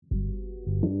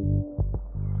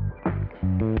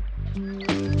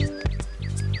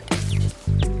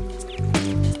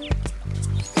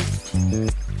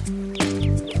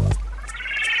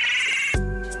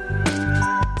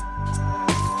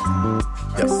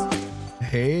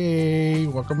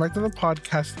Welcome back to the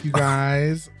podcast, you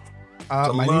guys. My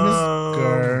name is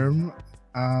Girm.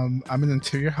 I'm an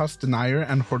interior house denier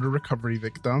and hoarder recovery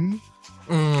victim.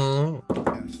 Yes.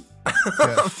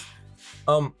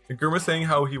 Girm was saying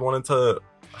how he wanted to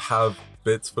have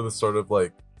bits for the start of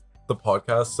like the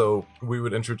podcast, so we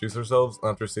would introduce ourselves and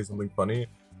after say something funny.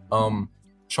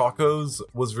 Choco's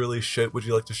was really shit. Would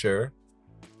you like to share?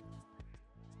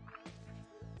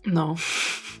 No.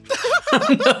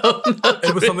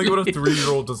 It was something about a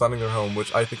 3-year-old designing their home,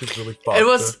 which I think is really fun. It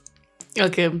was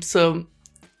okay. So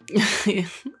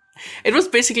it was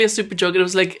basically a stupid joke. It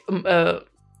was like, my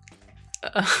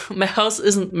house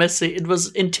isn't messy. It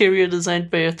was interior designed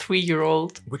by a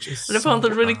 3-year-old, which is and I found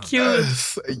that really cute.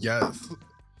 Yes.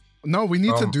 No, we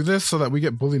need to do this so that we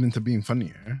get bullied into being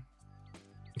funnier.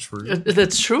 True.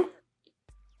 That's true.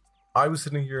 I was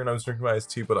sitting here and I was drinking my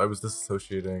iced tea, but I was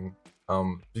disassociating.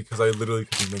 Because I literally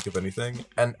couldn't think of anything,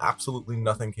 and absolutely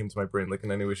nothing came to my brain, like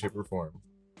in any way, shape, or form.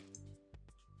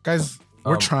 Guys,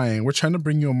 we're trying. We're trying to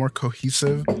bring you a more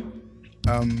cohesive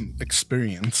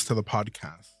experience to the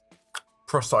podcast.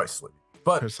 Precisely.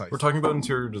 But we're talking about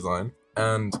interior design,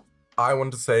 and I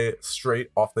wanted to say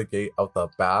straight off the gate, out the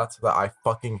bat, that I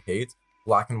fucking hate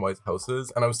black and white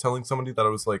houses. And I was telling somebody that I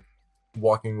was like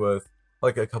walking with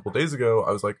like a couple days ago.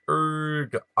 I was like, I really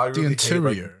the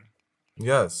interior. hate, like,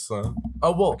 yes.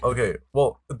 Okay.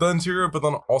 Well, the interior, but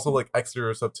then also like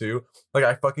exterior stuff too. Like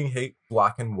I fucking hate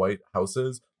black and white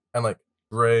houses and like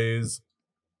grays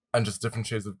and just different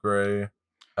shades of gray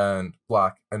and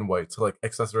black and white to like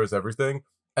accessorize everything.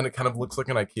 And it kind of looks like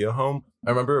an IKEA home.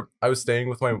 I remember I was staying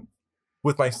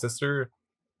with my sister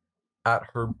at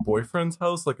her boyfriend's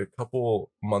house like a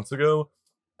couple months ago,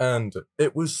 and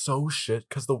it was so shit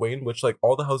because the way in which like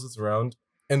all the houses around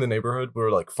in the neighborhood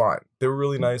were like fine. They were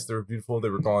really nice. They were beautiful. They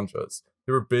were gorgeous.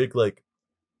 They were big, like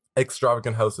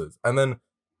extravagant houses. And then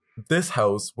this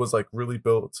house was like really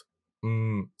built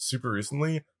super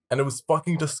recently, and it was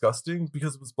fucking disgusting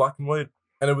because it was black and white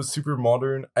and it was super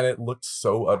modern and it looked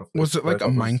so out of place. Was it like a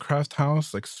Minecraft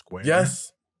house, like square?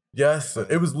 Yes.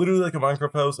 It was literally like a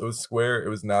Minecraft house. It was square. It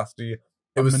was nasty.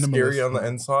 It was scary on the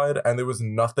inside, and there was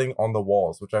nothing on the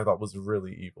walls, which I thought was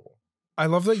really evil. I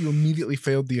love that you immediately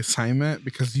failed the assignment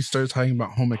because you started talking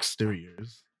about home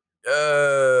exteriors.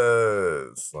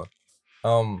 Yes. I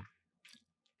don't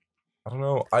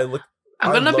know. I'm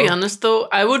gonna be honest though.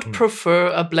 I would prefer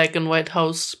a black and white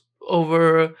house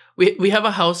over. We have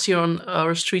a house here on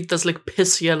our street that's like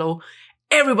piss yellow.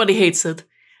 Everybody hates it.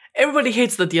 Everybody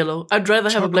hates that yellow. I'd rather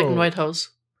have a black and white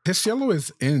house. Piss yellow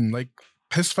is in. Like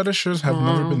piss fetishers have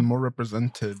never been more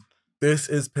represented. This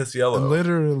is piss yellow.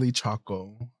 Literally,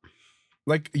 Choco.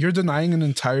 Like, you're denying an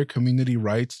entire community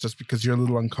rights just because you're a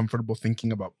little uncomfortable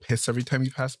thinking about piss every time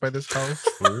you pass by this house.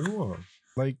 True.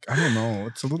 Like, I don't know.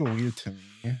 It's a little weird to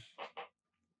me.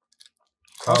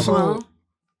 Also,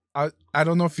 I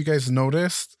don't know if you guys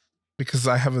noticed, because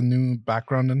I have a new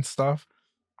background and stuff.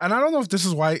 And I don't know if this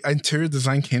is why interior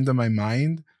design came to my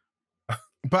mind.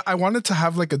 But I wanted to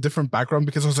have, like, a different background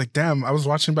because I was like, damn, I was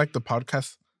watching back the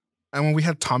podcast. And when we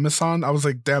had Thomas on, I was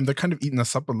like, damn, they're kind of eating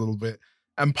us up a little bit.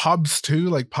 And Pob's too,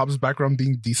 like Pob's background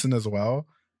being decent as well.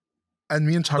 And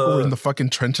me and Choco were in the fucking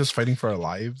trenches fighting for our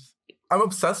lives. I'm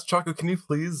obsessed, Choco. Can you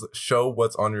please show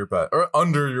what's on your bed or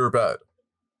under your bed?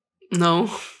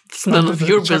 No, it's none of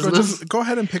your Choco, business. Just go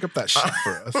ahead and pick up that shit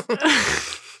for us.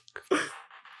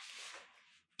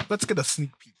 Let's get a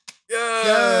sneak peek.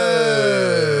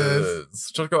 Yes!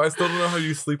 Choco, I still don't know how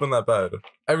you sleep on that bed.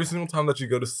 Every single time that you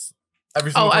go to I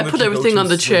put everything on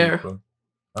the chair.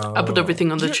 I put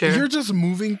everything on the chair. You're just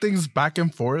moving things back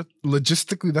and forth.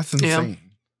 Logistically, that's insane.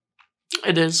 Yeah,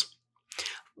 it is.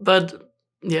 But,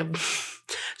 yeah.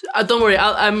 Don't worry.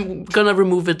 I'm going to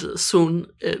remove it soon.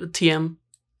 TM.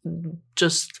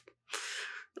 Just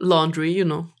laundry, you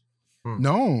know.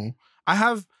 No. I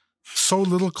have so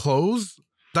little clothes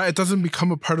that it doesn't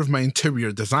become a part of my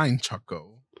interior design,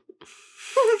 Choco.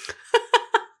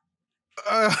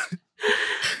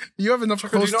 You have enough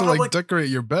Choco, clothes to like decorate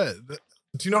your bed.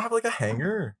 Do you not have like a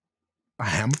hanger? A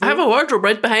hamper? I have a wardrobe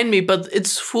right behind me, but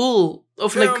it's full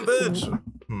of like. Bitch.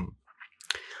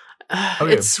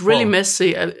 It's really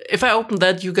messy. If I open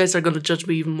that, you guys are gonna judge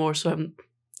me even more. So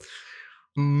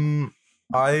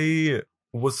I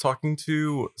was talking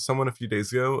to someone a few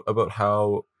days ago about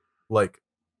how like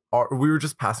we were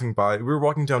just passing by. We were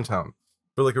walking downtown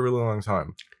for like a really long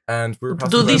time. And we were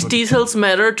passing Do these details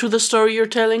matter to the story you're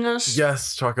telling us?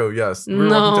 Yes, Choco, yes. We were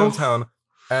walking downtown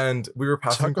and we were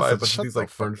passing by a bunch of these like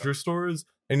furniture stores.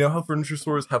 And you know how furniture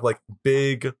stores have like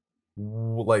big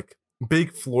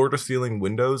floor to ceiling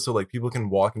windows so like people can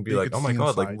walk and be like, oh my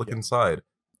god, like look inside.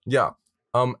 Yeah.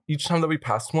 each time that we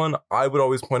passed one, I would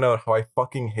always point out how I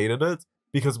fucking hated it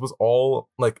because it was all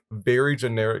like very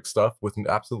generic stuff with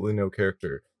absolutely no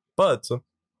character. But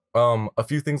a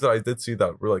few things that I did see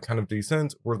that were like kind of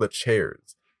decent were the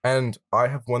chairs. And I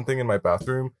have one thing in my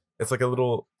bathroom. It's like a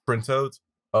little printout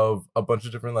of a bunch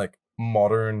of different like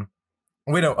modern,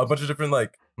 a bunch of different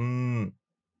like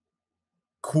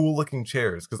cool looking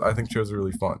chairs because I think chairs are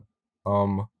really fun.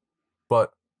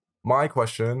 But my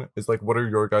question is like, what are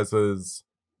your guys's,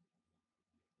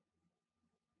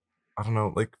 I don't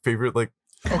know, like favorite like.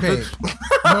 Okay,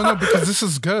 no, because this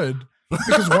is good.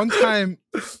 Because one time,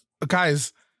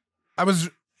 guys,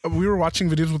 we were watching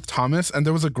videos with Thomas, and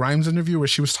there was a Grimes interview where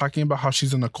she was talking about how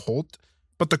she's in a cult,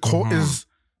 but the cult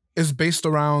is based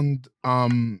around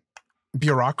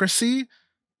bureaucracy.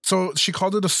 So she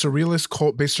called it a surrealist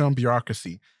cult based around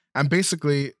bureaucracy, and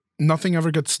basically nothing ever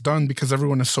gets done because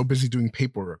everyone is so busy doing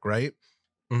paperwork, right?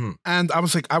 And I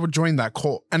was like, I would join that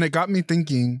cult, and it got me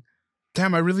thinking,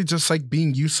 damn, I really just like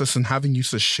being useless and having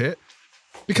useless shit.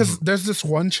 Because there's this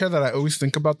one chair that I always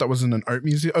think about that was in an art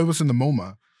museum. Oh, it was in the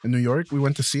MoMA in New York. We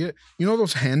went to see it. You know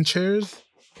those hand chairs?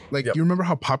 Like, you remember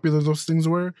how popular those things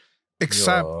were?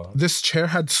 Except this chair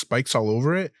had spikes all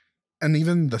over it and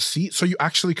even the seat. So you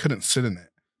actually couldn't sit in it.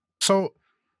 So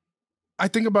I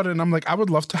think about it and I'm like, I would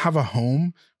love to have a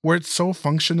home where it's so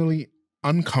functionally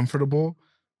uncomfortable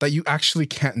that you actually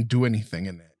can't do anything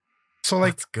in it. So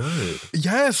like, that's good.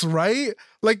 Yes, right?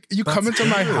 Like you come into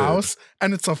my house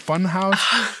and it's a fun house.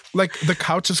 Like the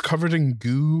couch is covered in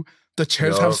goo. The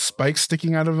chairs have spikes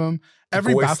sticking out of them.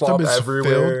 Every bathtub is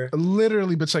everywhere. Filled.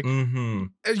 Literally, but it's like,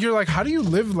 you're like, how do you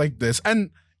live like this? And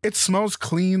it smells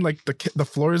clean, like the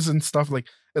floors and stuff. Like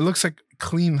it looks like a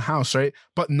clean house, right?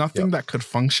 But nothing that could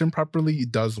function properly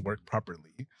does work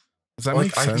properly. Does that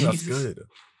make sense? I think that's good.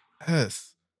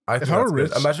 Yes. I think that's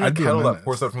good. Imagine a kettle that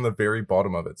pours out from the very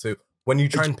bottom of it. So when you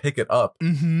try and pick it up,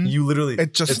 you literally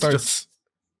it just starts.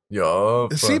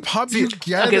 See, Pop, you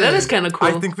get okay, it. that is kind of cool.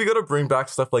 I think we gotta bring back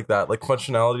stuff like that, like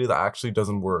functionality that actually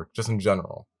doesn't work, just in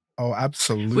general. Oh,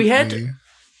 absolutely.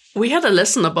 We had a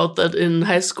lesson about that in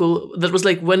high school. That was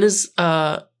like, when is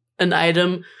an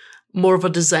item more of a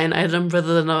design item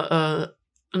rather than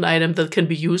an item that can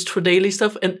be used for daily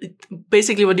stuff? And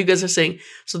basically, what you guys are saying.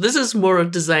 So this is more a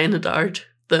design and art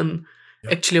than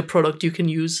actually a product you can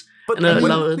use. But and I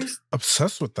love it.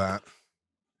 Obsessed with that.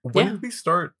 When did we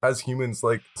start as humans,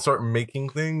 like start making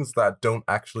things that don't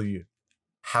actually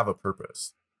have a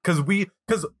purpose? Because we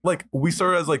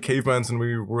started as like cavemen and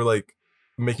we were like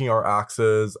making our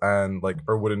axes and like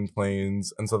our wooden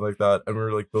planes and stuff like that, and we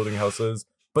were like building houses.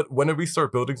 But when did we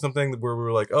start building something where we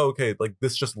were like, oh, okay, like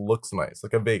this just looks nice,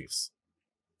 like a vase?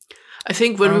 I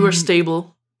think when we were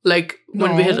stable, like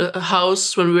when we had a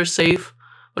house, when we were safe,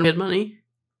 when we had money,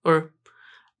 or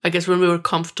I guess when we were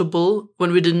comfortable,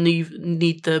 when we didn't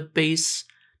need the base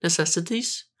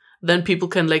necessities, then people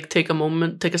can like take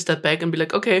a step back and be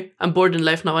like, okay, I'm bored in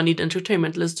life now. I need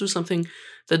entertainment. Let's do something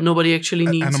that nobody actually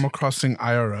needs. Animal Crossing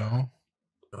IRL.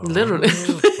 Literally.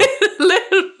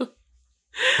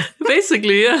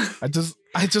 Basically, yeah.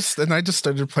 I just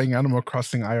started playing Animal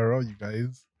Crossing IRL, you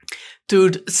guys.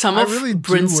 Dude, some of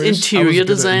Brent's interior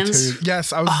designs.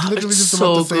 Yes, I was literally just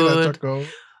about to say that, Choco.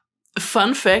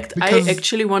 Fun fact, I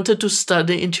actually wanted to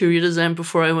study interior design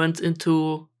before I went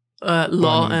into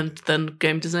law and then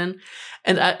game design.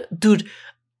 And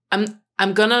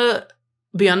I'm gonna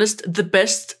be honest, the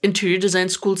best interior design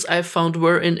schools I found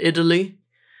were in Italy.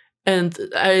 And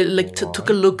I took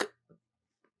a look.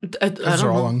 I don't know.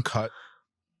 They're all uncut.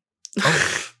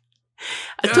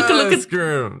 I took a look at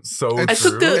Girm. So it's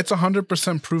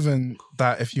 100% proven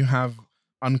that if you have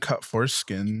uncut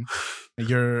foreskin,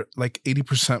 you're like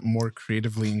 80% more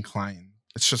creatively inclined.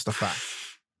 It's just a fact.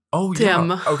 Oh damn.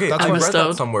 Yeah. Okay, I read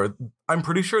that somewhere. I'm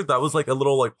pretty sure that was like a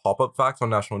little like pop-up fact on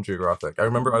National Geographic. I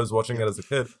remember I was watching it as a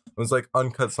kid. It was like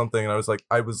uncut something, and I was like,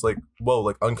 whoa,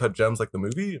 like Uncut Gems, like the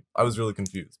movie? I was really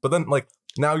confused. But then like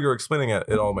now you're explaining it,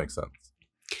 it all makes sense.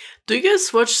 Do you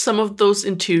guys watch some of those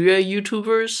interior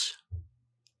YouTubers?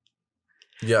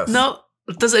 Yes. No.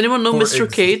 Does anyone know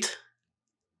Mr. Kate?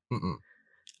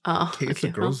 Kate's a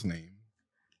girl's name.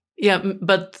 Yeah,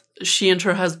 but she and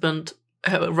her husband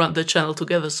have run the channel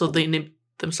together, so they named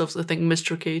themselves, I think,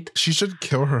 Mr. Kate. She should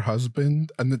kill her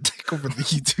husband and then take over the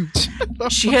YouTube channel.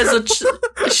 She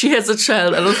has a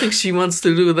child. I don't think she wants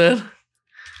to do that.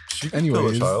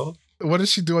 Anyways, what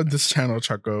does she do on this channel,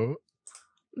 Choco?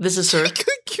 This is her. She could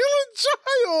kill a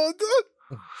child.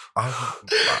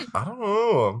 I don't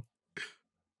know.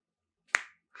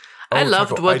 I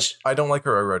loved watch. I don't like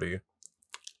her already.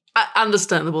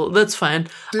 Understandable. That's fine.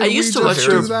 I used to watch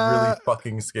her. Really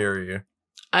fucking scary.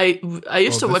 I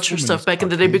used to this watch her woman stuff is back in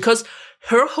the day cocky. because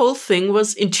her whole thing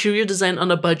was interior design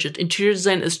on a budget, interior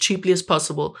design as cheaply as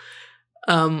possible.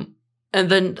 And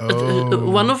then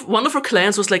one of her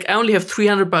clients was like, "I only have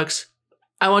 $300.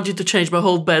 I want you to change my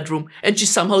whole bedroom," and she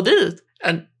somehow did it,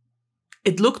 and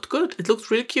it looked good. It looked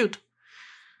really cute.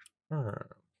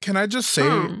 Can I just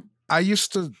say, I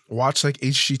used to watch like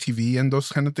HGTV and those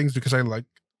kind of things because I like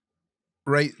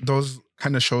those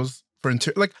kind of shows for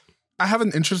interior. Like, I have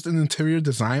an interest in interior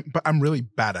design, but I'm really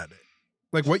bad at it.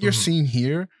 Like what you're seeing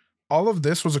here, all of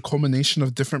this was a culmination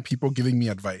of different people giving me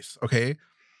advice. Okay.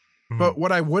 But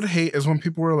what I would hate is when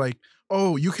people were like,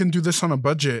 "Oh, you can do this on a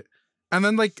budget." And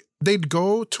then like they'd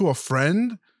go to a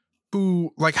friend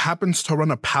who like happens to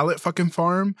run a pallet fucking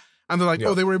farm. And they're like,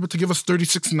 "Oh, they were able to give us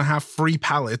 36 and a half free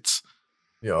pallets."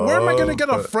 Where am I going to get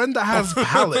a friend that has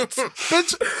pallets?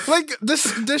 Bitch, like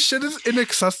this shit is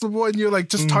inaccessible. And you're like,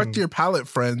 just talk to your pallet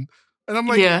friend. And I'm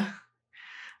like, yeah.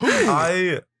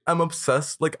 I am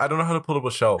obsessed. Like, I don't know how to pull up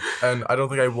a shelf. And I don't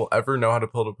think I will ever know how to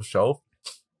pull up a shelf.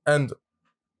 And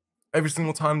every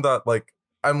single time that like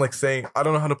I'm like saying I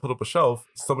don't know how to pull up a shelf,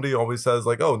 somebody always says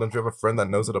like, "Oh, don't you have a friend that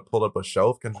knows how to pull up a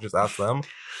shelf? Can't you just ask them?"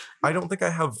 I don't think I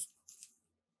have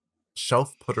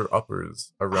shelf putter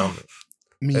uppers around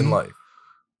me in life.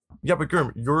 Yeah, but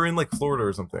Girm, you're in like Florida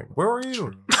or something. Where are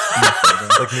you?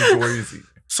 Like New Jersey.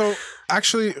 So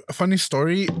actually, a funny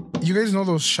story. You guys know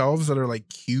those shelves that are like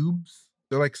cubes?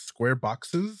 They're like square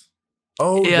boxes.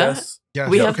 Oh Yeah. yes. Yeah.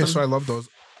 We have okay, them. so I love those.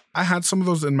 I had some of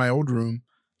those in my old room.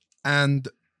 And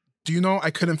do you know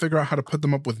I couldn't figure out how to put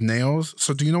them up with nails?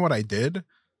 So do you know what I did?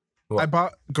 What? I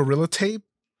bought Gorilla Tape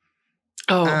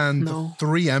and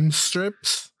 3M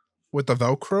strips with the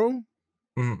Velcro.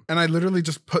 And I literally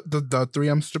just put the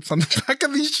 3M strips on the back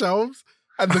of these shelves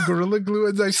and the Gorilla Glue,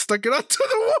 and I stuck it onto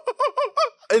the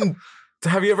wall. And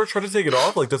have you ever tried to take it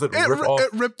off? Like, does it rip off?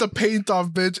 It ripped the paint off,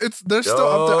 bitch. They're still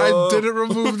up there. I didn't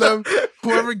remove them.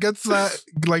 Whoever gets that,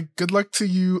 like, good luck to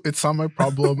you. It's not my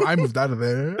problem. I moved out of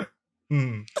there.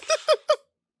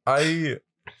 I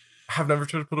have never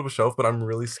tried to put up a shelf, but I'm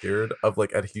really scared of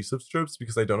like adhesive strips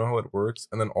because I don't know how it works.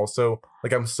 And then also,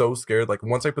 like, I'm so scared. Like,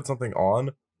 once I put something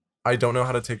on, I don't know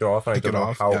how to take it off, and I don't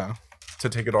know how to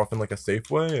take it off in like a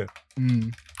safe way.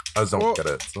 I just don't get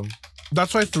it. So.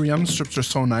 That's why 3M strips are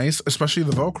so nice, especially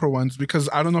the Velcro ones, because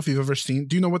I don't know if you've ever seen.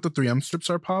 Do you know what the 3M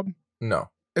strips are, Pob? No.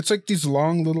 It's like these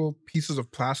long little pieces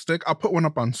of plastic. I'll put one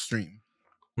up on stream.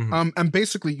 And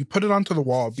basically, you put it onto the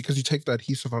wall because you take the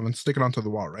adhesive off and stick it onto the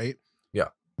wall, right? Yeah.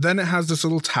 Then it has this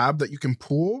little tab that you can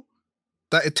pull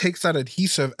that it takes that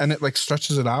adhesive and it like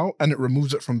stretches it out and it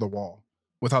removes it from the wall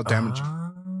without damaging.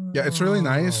 Yeah, it's really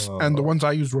nice. And the ones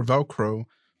I used were Velcro.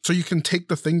 So you can take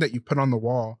the thing that you put on the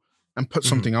wall and put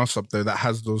something else up there that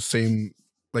has those same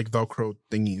like Velcro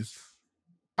thingies.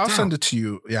 I'll send it to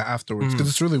you, afterwards, because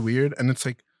it's really weird. And it's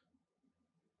like,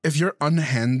 if you're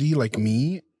unhandy like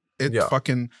me, it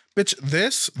fucking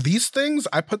bitch. These things,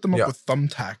 I put them up with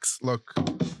thumbtacks. Look,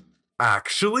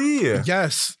 actually,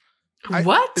 yes.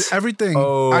 What? Everything.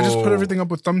 I just put everything up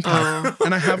with thumbtacks,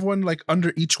 and I have one like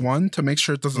under each one to make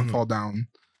sure it doesn't fall down.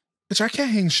 Bitch, I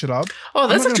can't hang shit up. Oh,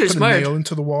 that's actually put smart. A nail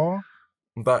into the wall.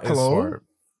 That is smart.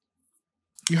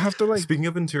 You have to like. Speaking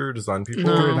of interior design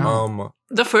people,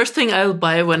 the first thing I'll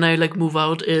buy when I like move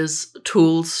out is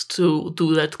tools to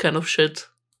do that kind of shit.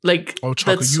 Like, Choco,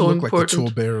 that's you so look important. like the tool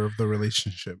bearer of the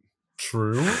relationship.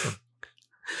 True.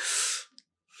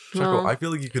 Choco, I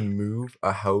feel like you can move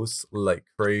a house like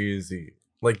crazy.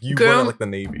 Like you run it like the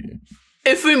Navy.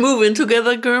 If we move in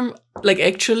together, Girm, like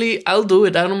actually, I'll do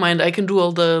it. I don't mind. I can do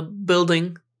all the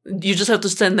building. You just have to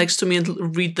stand next to me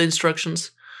and read the instructions.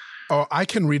 Oh, I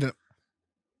can read it.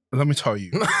 Let me tell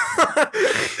you.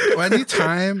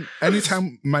 anytime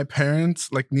my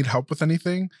parents like need help with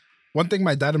anything, one thing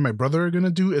my dad and my brother are gonna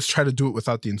do is try to do it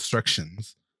without the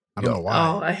instructions. I don't know why.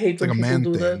 Oh, I hate it's like when a man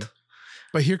people do thing. that.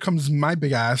 But here comes my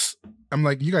big ass. I'm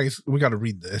like, you guys, we got to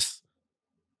read this.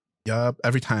 Yup.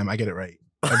 Every time I get it right.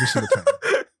 Every single time.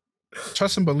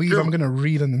 Trust and believe I'm going to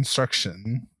read an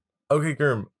instruction. Okay,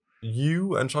 Girm,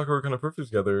 you and Choco are kind of perfect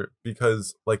together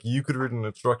because, like, you could read an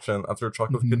instruction after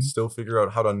Choco could still figure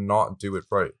out how to not do it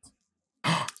right.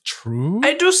 True.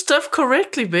 I do stuff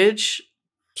correctly, bitch.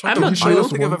 Choco, I'm not I don't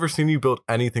think I've ever seen you build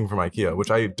anything from IKEA, which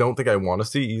I don't think I want to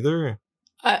see either.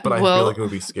 But I feel like it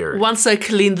would be scary. Once I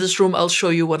clean this room, I'll show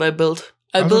you what I built.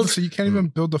 I built. So you can't even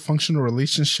build a functional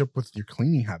relationship with your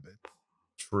cleaning habit.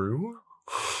 True.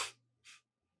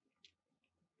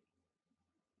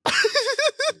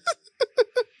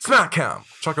 Snack cam.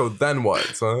 Choco, then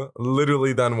what, huh?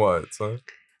 Literally, then what, huh?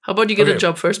 How about you get a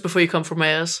job first before you come for my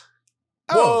ass?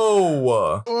 Whoa!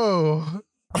 Whoa.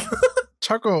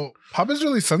 Choco, Pop is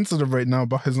really sensitive right now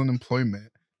about his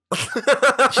unemployment.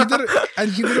 He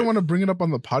didn't want to bring it up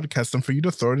on the podcast, and for you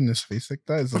to throw it in his face like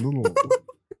that is a little.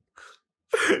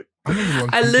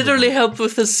 I literally helped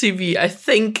with his CV. I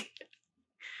think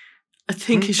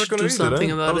he should do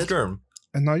something about that was it. Girm.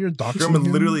 And now you're doxing Girm him?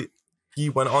 literally, he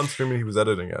went on stream and he was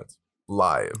editing it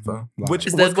live. Which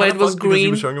Is that why it was green? He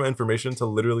was showing him information to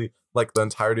literally like the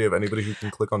entirety of anybody who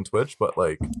can click on Twitch, but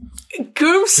like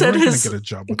Girm said his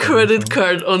credit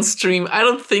card on stream. I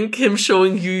don't think him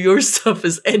showing you your stuff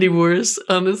is any worse,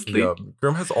 honestly. Yeah,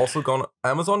 Girm has also gone.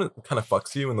 Amazon kind of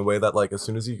fucks you in the way that like as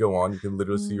soon as you go on, you can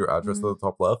literally see your address at the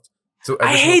top left. So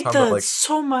I hate that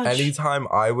so much. Anytime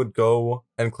I would go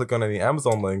and click on any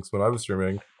Amazon links when I was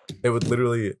streaming, it would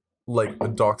literally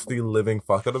like dox the living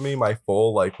fuck out of me, my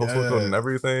full like postal code and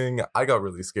everything. I got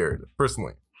really scared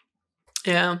personally.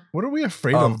 Yeah. What are we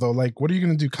afraid of though? Like, what are you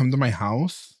gonna do? Come to my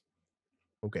house?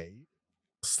 Okay.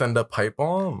 Send a pipe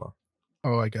bomb.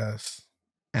 Oh, I guess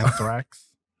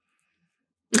anthrax.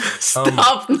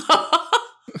 Stop now.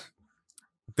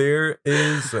 There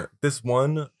is this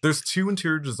one. There's two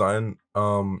interior design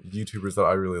YouTubers that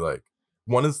I really like.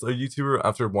 One is a YouTuber.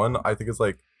 After one, I think it's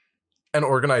like an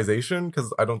organization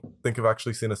because I don't think I've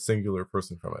actually seen a singular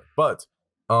person from it. But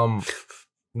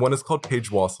one is called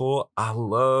Paige Wassel. I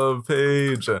love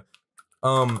Paige.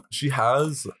 She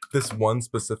has this one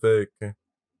specific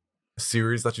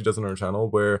series that she does on her channel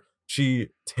where she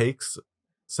takes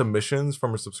submissions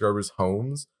from her subscribers'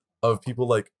 homes of people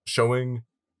like showing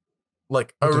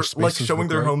like showing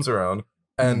their homes around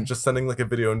and just sending like a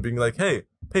video and being like, hey,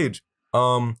 Paige,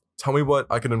 tell me what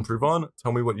I could improve on,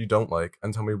 tell me what you don't like,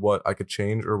 and tell me what I could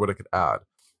change or what I could add.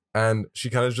 And she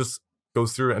kind of just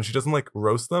goes through and she doesn't like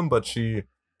roast them, but she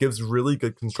gives really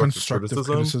good constructive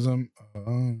criticism.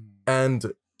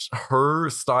 And her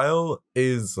style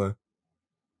is,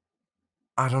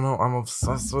 I don't know, I'm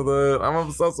obsessed with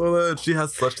it. She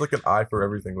has such like an eye for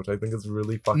everything, which I think is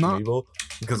really fucking evil.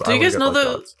 Because do you guys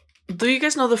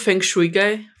know the Feng Shui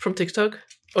guy from TikTok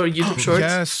or YouTube Shorts?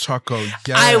 Yes, Choco.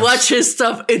 Yes. I watch his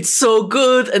stuff. It's so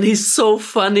good and he's so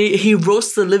funny. He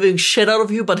roasts the living shit out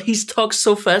of you, but he talks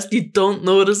so fast you don't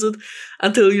notice it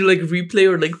until you like replay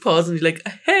or like pause and you're like,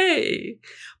 hey.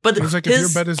 But it's like if your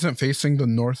bed isn't facing the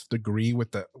north degree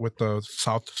with the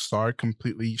south star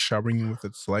completely showering you with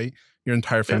its light, your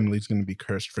entire family is going to be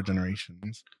cursed for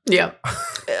generations. Yeah.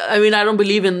 I mean, I don't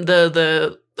believe in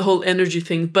the whole energy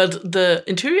thing, but the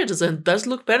interior design does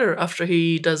look better after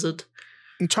he does it.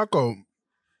 And Choco,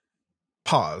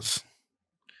 pause.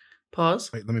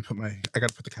 Pause? Wait, let me I got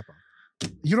to put the cap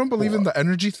on. You don't believe in the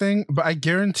energy thing, but I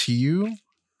guarantee you,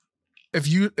 if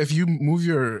you move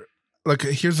your... Like,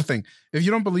 here's the thing. If you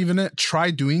don't believe in it,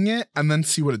 try doing it and then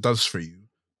see what it does for you.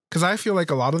 Because I feel like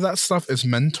a lot of that stuff is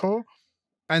mental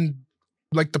and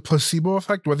like the placebo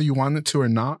effect, whether you want it to or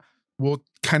not, will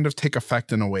kind of take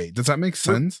effect in a way. Does that make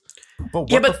sense?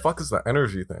 But what the fuck is the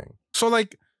energy thing? So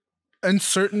like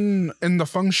in the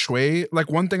feng shui, like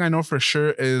one thing I know for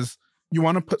sure is you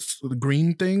want to put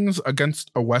green things against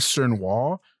a western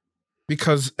wall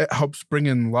because it helps bring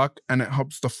in luck and it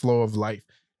helps the flow of life.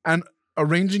 And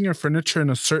arranging your furniture in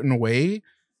a certain way,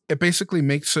 it basically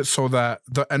makes it so that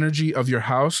the energy of your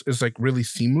house is like really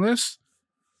seamless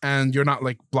and you're not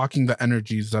like blocking the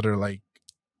energies that are like,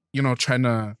 you know, trying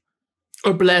to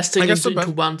or blasting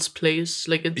into one's place.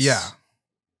 Like it's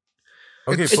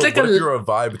okay, it's but like what if you're a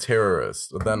vibe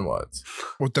terrorist? Then what?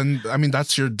 Well, then I mean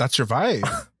that's your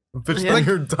vibe. But then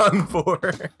you're done for.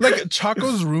 Like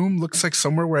Choco's room looks like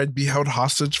somewhere where I'd be held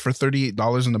hostage for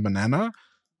 $38 in a banana.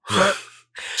 But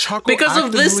Choco because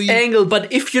of this angle,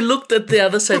 but if you looked at the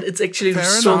other side, it's actually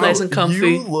so nice and comfy.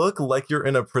 You look like you're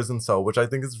in a prison cell, which I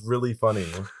think is really funny.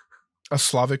 A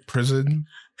Slavic prison.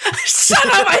 Shut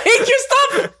up! I hate your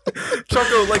stuff.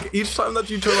 Choco, like each time that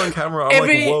you turn on camera, I'm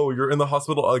like, whoa, you're in the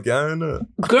hospital again.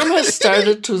 Girm has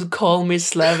started to call me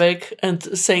Slavic and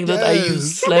saying that I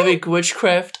use Slavic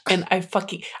witchcraft, and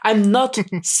I'm not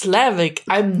Slavic.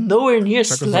 I'm nowhere near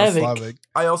Slavic.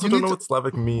 I also don't know what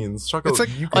Slavic means. Choco, it's like,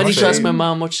 I need to ask my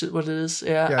mom what it is.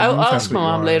 Yeah, I'll ask my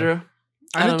mom later.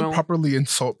 I need to properly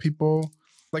insult people.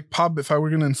 Like Pop, if I were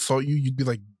gonna insult you, you'd be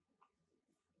like,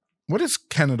 what is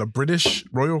Canada?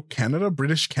 Royal Canada?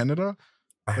 British Canada?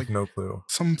 I have no clue.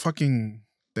 Some fucking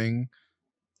thing.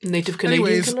 Native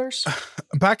Canadian killers?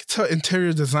 Back to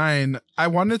interior design. I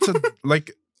wanted to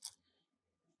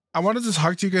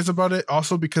talk to you guys about it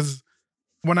also because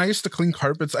when I used to clean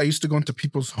carpets, I used to go into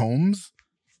people's homes.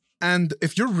 And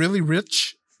if you're really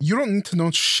rich, you don't need to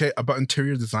know shit about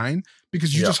interior design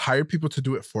because you just hire people to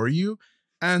do it for you.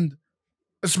 And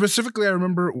Specifically, I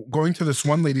remember going to this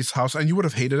one lady's house, and you would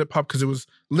have hated it, Pop, because it was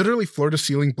literally floor to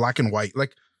ceiling, black and white.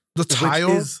 Like the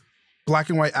tile, black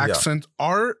and white accent,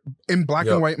 art in black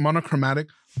and white, monochromatic,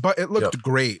 but it looked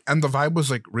great, and the vibe was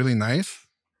like really nice.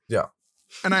 Yeah.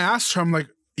 And I asked her, I'm like,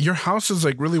 your house is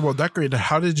like really well decorated.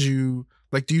 How did you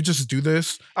like? Do you just do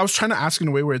this? I was trying to ask in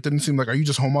a way where it didn't seem like, are you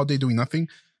just home all day doing nothing?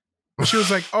 But she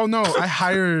was like, oh no, I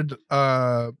hired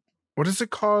what is it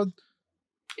called?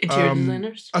 Interior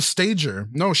designers? A stager.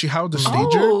 No, she hired a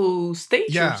stager. Oh,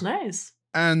 stagers, nice.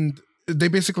 And they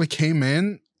basically came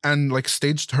in and like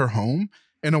staged her home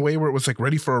in a way where it was like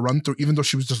ready for a run through, even though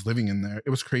she was just living in there. It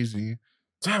was crazy.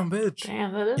 Damn, bitch.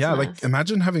 Damn, that is nice. like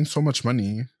imagine having so much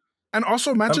money. And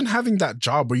also imagine having that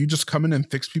job where you just come in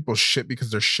and fix people's shit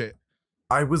because they're shit.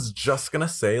 I was just gonna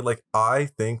say, like, I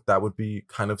think that would be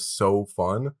kind of so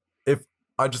fun if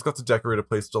I just got to decorate a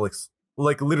place to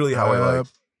like literally how I like.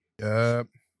 Yeah.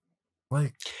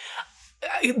 Like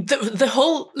the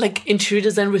whole like interior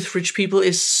design with rich people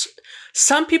is,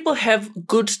 some people have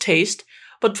good taste,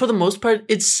 but for the most part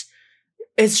it's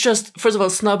just, first of all,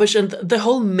 snobbish, and the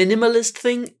whole minimalist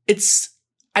thing,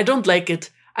 I don't like it.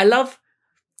 I love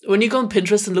when you go on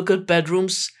Pinterest and look at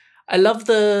bedrooms, I love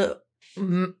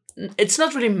it's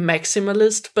not really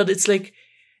maximalist, but it's like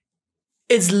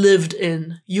it's lived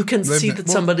in. You can see that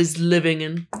somebody's living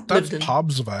in. That's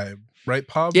Pob's vibe, right,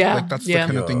 Pob? Yeah. Like that's the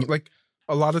kind of thing. Like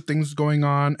a lot of things going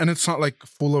on, and it's not like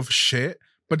full of shit,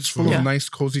 but it's full of nice,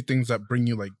 cozy things that bring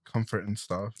you like comfort and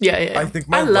stuff. Yeah.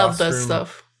 I love that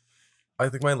stuff. I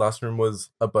think my last room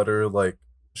was a better like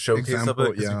showcase of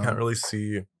it, because you can't really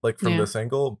see like from this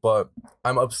angle, but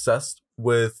I'm obsessed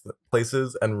with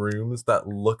places and rooms that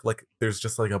look like there's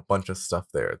just like a bunch of stuff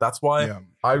there. That's why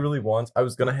I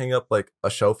was gonna hang up like a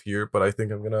shelf here, but I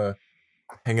think I'm gonna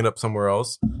hang it up somewhere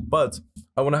else. But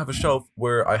I want to have a shelf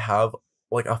where I have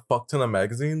like a fuck ton of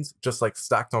magazines just like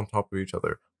stacked on top of each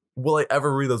other. Will I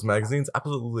ever read those magazines?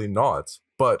 Absolutely not.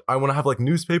 But I want to have like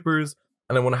newspapers,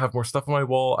 and I want to have more stuff on my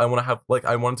wall. I want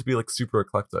it to be like super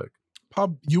eclectic.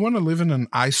 Pob, you want to live in an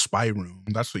I Spy room.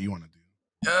 That's what you want to do.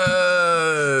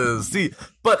 See,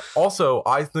 but also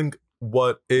I think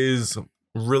what is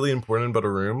really important about a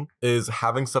room is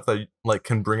having stuff that like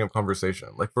can bring up conversation.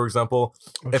 Like for example,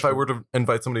 if I were to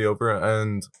invite somebody over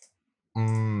and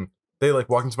they like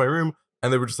walk into my room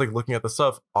and they were just like looking at the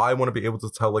stuff, I want to be able to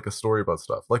tell like a story about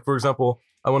stuff. Like for example,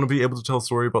 I want to be able to tell a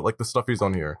story about like the stuff he's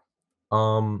on here.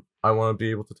 I want to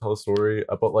be able to tell a story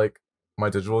about like my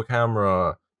digital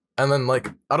camera, and then like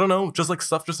I don't know, just like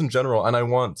stuff just in general. And I don't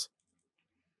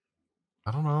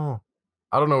know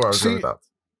where I was going with that.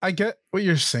 I get what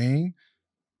you're saying.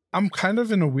 I'm kind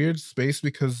of in a weird space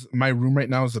because my room right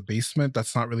now is a basement.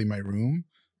 That's not really my room.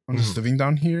 I'm just living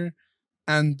down here.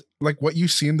 And like what you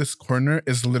see in this corner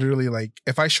is literally like,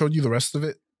 if I showed you the rest of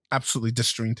it, absolutely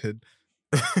disjointed.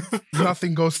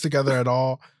 Nothing goes together at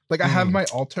all. Like I have my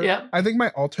altar. Yeah. I think my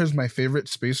altar is my favorite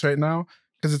space right now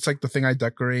because it's like the thing I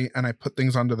decorate and I put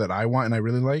things under that I want and I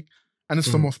really like. And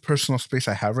it's the most personal space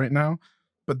I have right now.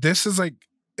 But this is like,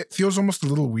 it feels almost a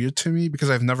little weird to me because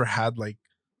I've never had like,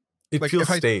 it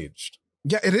feels staged.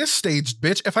 Yeah, it is staged,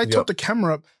 bitch. If I tilt the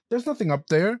camera up, there's nothing up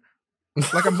there.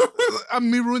 Like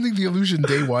I'm me ruining the illusion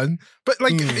day one. But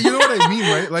like, you know what I mean,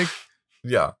 right? Like,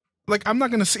 yeah. Like I'm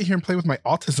not gonna sit here and play with my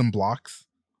autism blocks.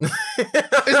 But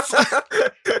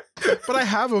I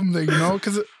have them there, you know,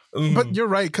 because. But you're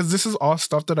right, because this is all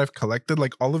stuff that I've collected.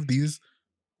 Like all of these,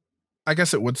 I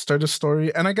guess it would start a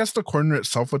story, and I guess the corner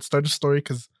itself would start a story.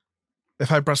 Because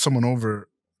if I brought someone over,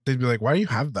 they'd be like, "Why do you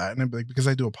have that?" And I'd be like, "Because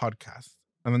I do a podcast,"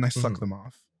 and then I suck them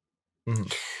off.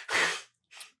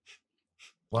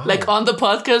 Wow. Like on the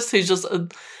podcast, he's just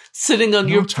sitting on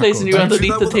your place and you're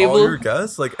underneath the table. All your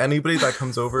guests, like anybody that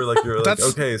comes over, like you're like,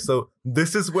 okay, so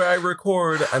this is where I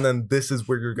record, and then this is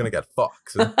where you're gonna get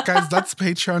fucked. Guys, that's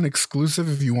Patreon exclusive.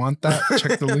 If you want that,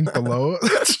 check the link below.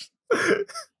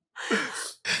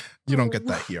 You don't get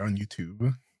that here on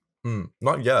YouTube.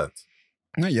 Not yet.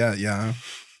 Not yet. Yeah,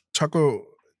 Choco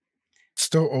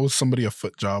still owes somebody a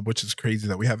foot job, which is crazy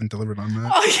that we haven't delivered on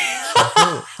that. Oh, yeah.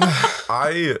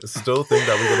 I still think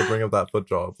that we're gonna bring up that foot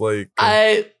job. Like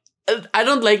I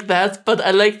don't like that, but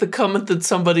I like the comment that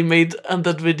somebody made on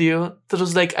that video that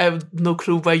was like, I have no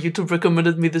clue why YouTube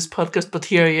recommended me this podcast, but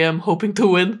here I am hoping to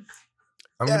win.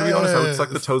 I'm gonna be honest, I would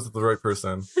suck the toes of the right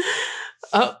person.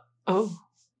 Oh.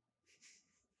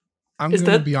 I'm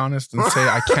gonna be honest and say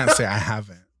I can't say I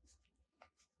haven't.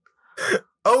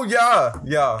 Oh yeah.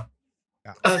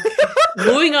 Okay.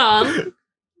 Moving on.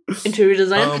 Interior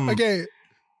design. Okay.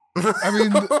 I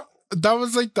mean, that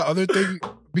was like the other thing,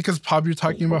 because Pop, you're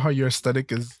talking about how your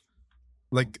aesthetic is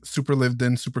like super lived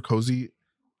in, super cozy.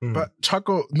 But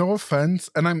Choco, no offense,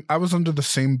 and I was under the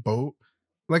same boat.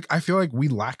 Like, I feel like we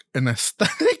lack an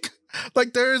aesthetic.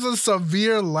 Like, there is a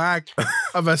severe lack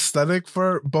of aesthetic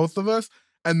for both of us.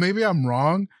 And maybe I'm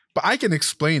wrong, but I can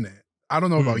explain it. I don't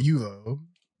know about you, though.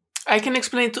 I can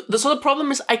explain. So the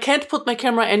problem is I can't put my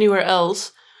camera anywhere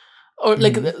else. Or,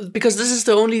 like, because this is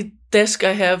the only desk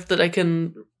I have that I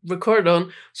can record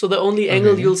on. So the only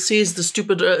angle you'll see is the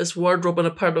stupid wardrobe on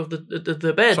a part of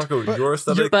the bed. Choco, your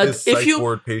aesthetic is psych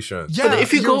ward patient. Yeah, but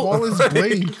if you go... wall is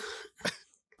blank.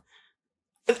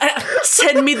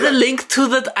 Send me the link to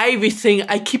that Ivy thing.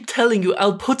 I keep telling you,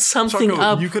 I'll put something Choco,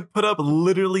 up. You could put up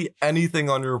literally anything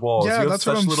on your walls. Yeah, you have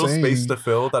such little space to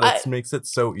fill that it makes it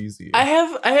so easy. I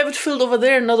have it filled over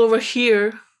there, not over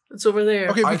here. It's over there.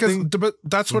 Okay, but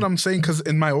that's what I'm saying, because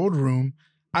in my old room,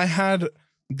 I had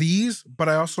these, but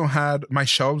I also had my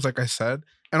shelves, like I said.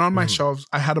 And on my shelves,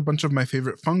 I had a bunch of my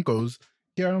favorite Funkos.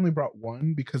 Here, I only brought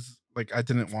one because, like, I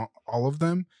didn't want all of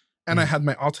them. And I had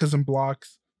my autism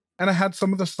blocks. And I had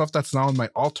some of the stuff that's now on my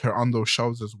altar on those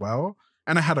shelves as well.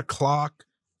 And I had a clock.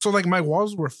 So, like, my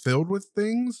walls were filled with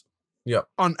things. Yep.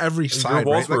 On every side.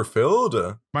 Your walls were filled?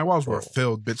 My walls were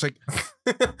filled. But it's like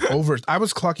I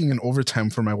was clocking in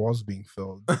overtime for my walls being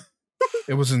filled.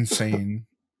 It was insane.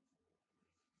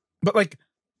 But, like,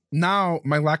 now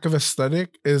my lack of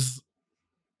aesthetic is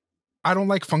I don't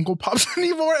like Funko Pops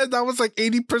anymore. And that was like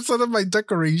 80% of my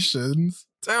decorations.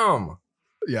 Damn.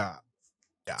 Yeah.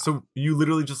 So you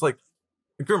literally just like,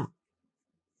 Girm,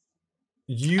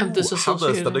 you have the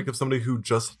aesthetic of somebody who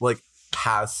just like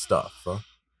has stuff.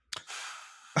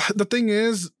 The thing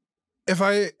is,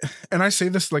 I say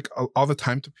this like all the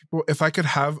time to people, if I could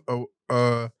have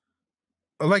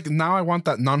like now I want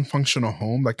that non-functional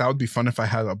home. Like that would be fun if I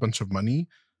had a bunch of money.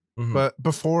 But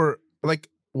before, like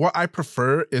what I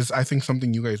prefer is I think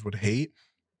something you guys would hate,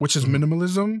 which is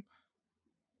minimalism.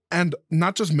 And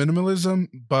not just minimalism,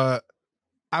 but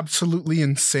absolutely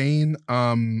insane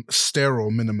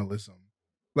sterile minimalism.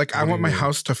 Like I want my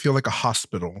house to feel like a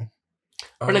hospital.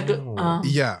 Or like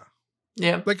yeah.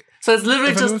 Like so it's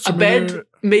literally just a bed,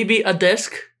 maybe a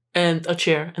desk and a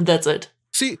chair, and that's it.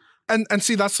 See, and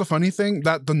see that's the funny thing,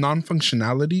 that the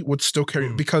non-functionality would still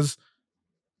carry because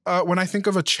when I think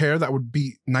of a chair that would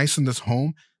be nice in this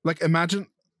home, like imagine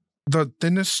the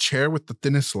thinnest chair with the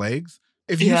thinnest legs.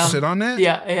 If you sit on it,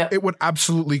 it would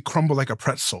absolutely crumble like a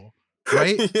pretzel.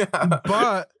 Right?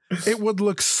 But it would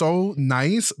look so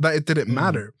nice that it didn't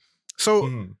matter.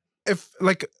 So if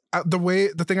like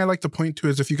the thing I like to point to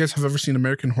is if you guys have ever seen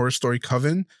American Horror Story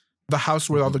Coven, the house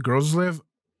where all the girls live,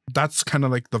 that's kind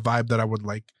of like the vibe that I would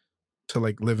like to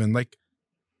like live in. Like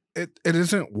it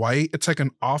isn't white, it's like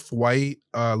an off-white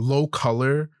low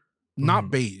color, not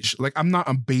beige. Like I'm not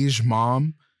a beige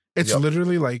mom. It's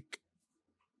literally like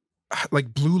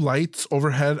blue lights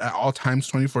overhead at all times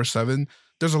 24/7.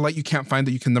 There's a light you can't find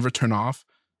that you can never turn off.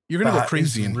 You're gonna go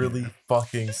crazy. It's really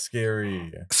fucking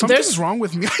scary. Something's wrong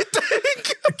with me, I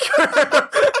think.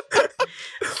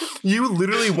 You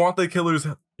literally want the killer's.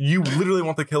 You literally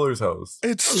want the killer's house.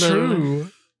 It's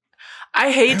true. I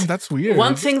hate. Damn, that's weird.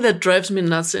 One thing that drives me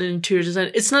nuts in interior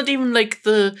design. It's not even like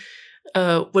the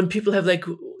when people have like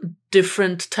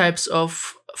different types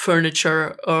of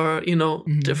furniture or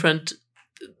different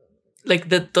like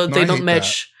that they don't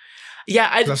match.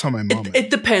 Yeah, that's how my mom it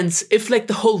depends. If like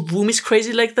the whole room is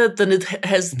crazy like that, then it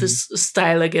has this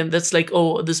style again. That's like,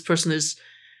 oh, this person is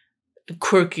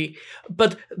quirky.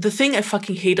 But the thing I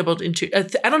fucking hate about interior,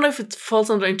 I don't know if it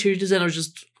falls under interior design or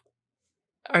just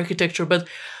architecture, but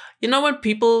you know when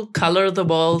people color the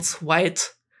walls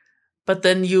white, but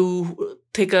then you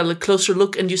take a closer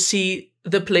look and you see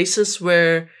the places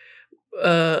where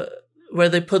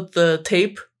they put the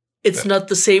tape. It's not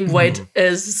the same white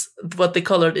as what they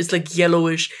colored. It's like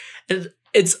yellowish. And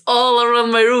it's all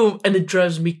around my room. And it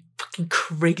drives me fucking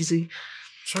crazy.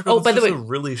 Choco, by the way, a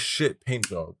really shit paint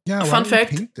job. Yeah, fun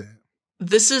fact.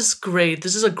 This is gray.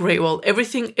 This is a gray wall.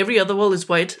 Every other wall is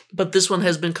white, but this one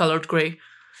has been colored gray.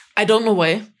 I don't know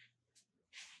why.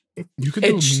 You could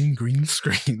do a mean green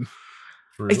screen.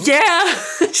 Yeah.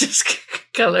 Just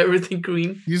color everything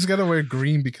green. You just gotta wear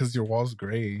green because your wall's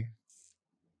gray.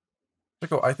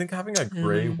 Choco, I think having a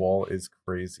gray wall is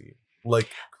crazy. Like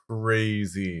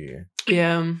crazy.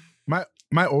 Yeah.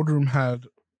 My old room had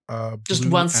just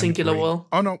one singular wall.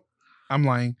 Oh no, I'm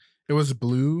lying. It was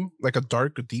blue, like a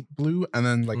dark, deep blue, and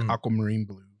then like aquamarine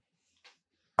blue.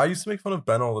 I used to make fun of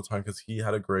Ben all the time because he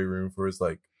had a gray room for his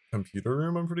like computer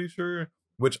room, I'm pretty sure.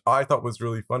 Which I thought was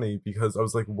really funny because I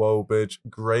was like, whoa, bitch,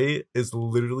 gray is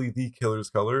literally the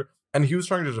killer's color. And he was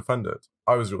trying to defend it.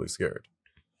 I was really scared.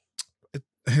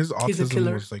 His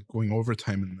autism was like going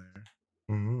overtime in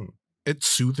there. It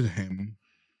soothed him.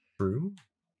 true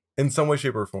in some way,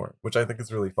 shape, or form, which I think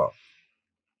is really fun.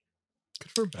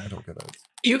 Good for bad. I don't get it.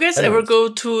 You guys ever go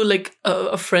to like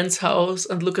a friend's house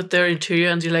and look at their interior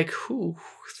and you're like, "Ooh,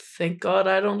 thank God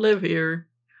I don't live here,"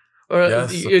 or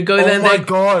you're going there and like,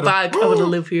 God, "Fuck, I want to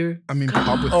live here." I mean,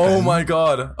 pop with oh Ben. my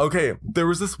God. Okay, there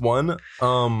was this one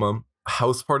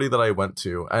house party that I went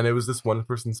to, and it was this one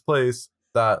person's place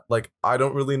that like I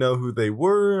don't really know who they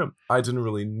were. I didn't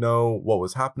really know what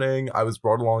was happening. I was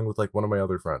brought along with like one of my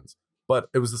other friends, but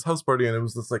it was this house party, and it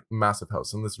was this like massive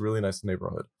house in this really nice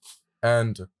neighborhood.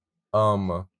 And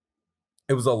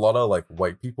it was a lot of like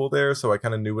white people there, so I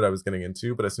kind of knew what I was getting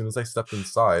into. But as soon as I stepped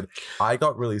inside, I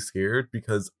got really scared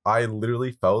because I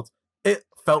literally felt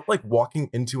like walking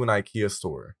into an IKEA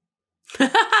store.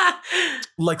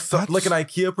 Like an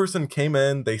IKEA person came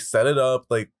in, they set it up,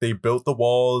 like they built the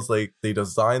walls, like they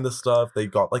designed the stuff, they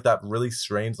got like that really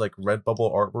strange like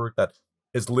Redbubble artwork that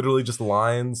is literally just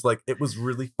lines. Like it was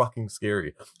really fucking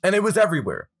scary, and it was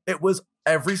everywhere. It was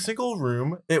every single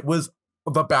room. It was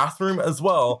the bathroom as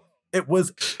well. It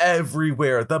was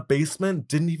everywhere. The basement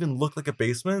didn't even look like a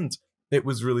basement. It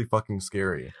was really fucking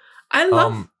scary. I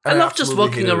love just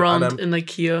walking around in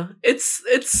IKEA. It's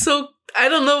so, I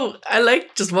don't know. I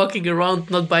like just walking around,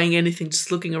 not buying anything,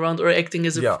 just looking around or acting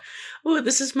as if, oh,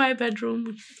 this is my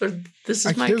bedroom or this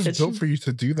is my kitchen. IKEA's built for you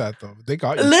to do that though. They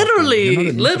got you. Literally.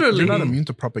 You're not immune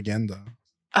to propaganda.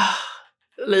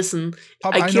 Listen,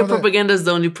 IKEA propaganda is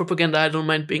the only propaganda I don't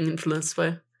mind being influenced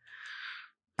by.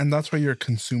 And that's why you're a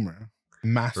consumer.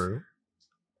 Massive.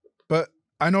 But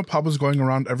I know Pop was going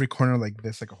around every corner like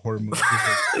this, like a horror movie.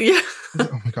 Like, yeah.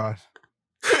 Oh my God.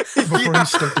 Before he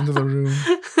stepped into the room.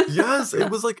 Yes, it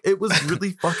was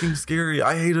really fucking scary.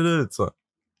 I hated it. So,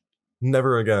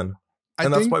 never again.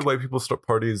 And that's why white people start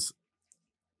parties.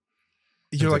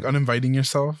 You're like uninviting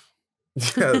yourself.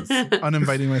 Yes.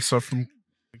 Uninviting myself from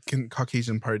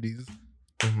Caucasian parties.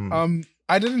 Mm-hmm.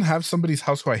 I didn't have somebody's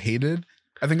house who I hated.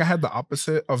 I think I had the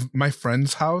opposite of my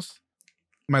friend's house.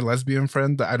 My lesbian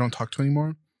friend that I don't talk to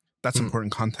anymore. That's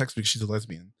important context because she's a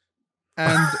lesbian.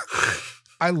 And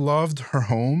I loved her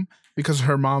home because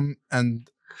her mom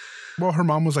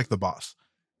was like the boss.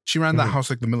 She ran that house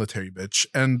like the military bitch.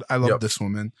 And I loved this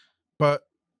woman. But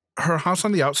her house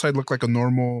on the outside looked like a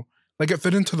normal, like it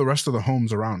fit into the rest of the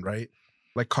homes around, right?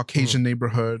 Like Caucasian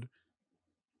neighborhood,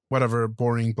 whatever,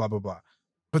 boring, blah, blah, blah.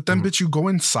 But then, bitch, you go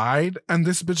inside and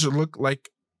this bitch looked like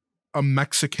a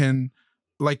Mexican,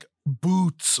 like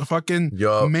boots, fucking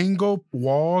mango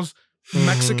walls,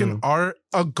 Mexican art,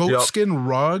 a goat skin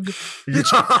rug.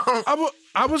 Bitch,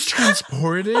 I was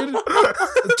transported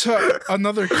to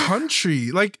another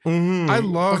country. Like, I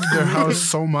loved their house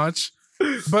so much,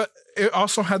 but it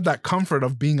also had that comfort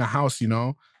of being a house, you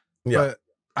know? Yeah. But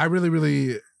I really,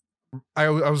 really, I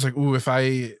was like, ooh, if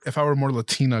I were more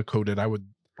Latina coded, I would.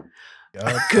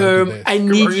 Girm, I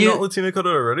need Are you not Latina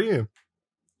coded already?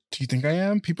 Do you think I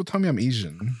am? People tell me I'm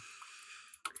Asian.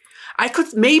 I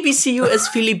could maybe see you as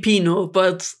Filipino,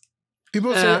 but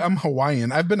people say I'm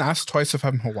Hawaiian. I've been asked twice if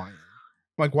I'm Hawaiian.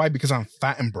 I'm like, why? Because I'm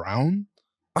fat and brown?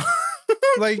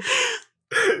 Like,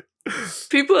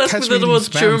 people ask me that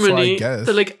about Germany. So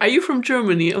they're like, are you from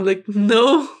Germany? I'm like,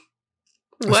 no.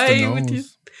 Why would you?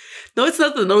 No, it's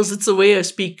not the nose. It's the way I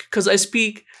speak. Because I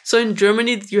speak. So in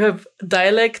Germany, you have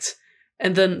dialect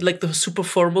and then like the super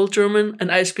formal German.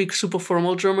 And I speak super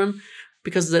formal German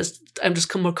because I'm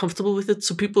just more comfortable with it.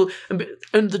 So people,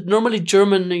 and normally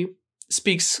Germany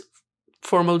speaks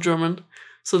formal German.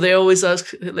 So they always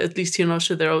ask, at least here in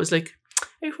Austria, they're always like,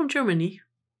 are you from Germany?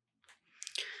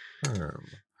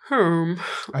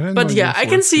 But yeah, I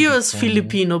can see you as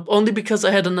Filipino only because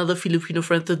I had another Filipino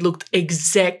friend that looked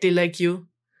exactly like you.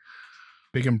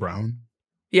 Big and brown.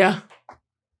 Yeah.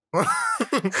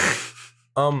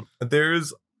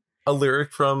 There's a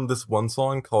lyric from this one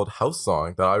song called House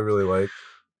Song that I really like.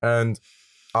 And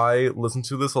I listened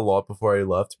to this a lot before I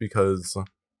left because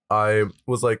I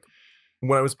was like,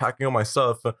 when I was packing all my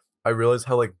stuff, I realized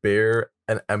how like bare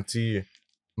and empty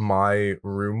my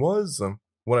room was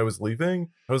when I was leaving.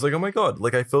 I was like, oh my God,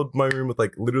 like I filled my room with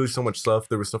like literally so much stuff.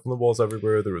 There was stuff on the walls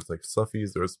everywhere. There was like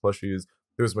stuffies, there was plushies,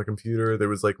 there was my computer, there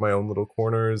was like my own little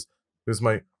corners. There's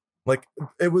my, like,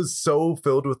 it was so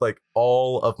filled with like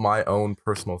all of my own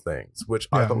personal things, which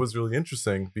I thought was really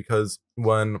interesting because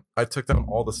when I took down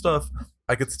all the stuff,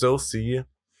 I could still see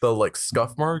the like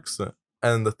scuff marks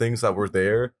and the things that were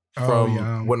there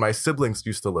from when my siblings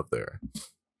used to live there.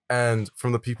 And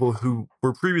from the people who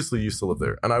were previously used to live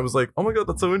there. And I was like, oh my God,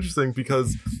 that's so interesting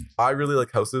because I really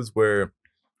like houses where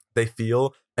they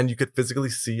feel and you could physically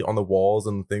see on the walls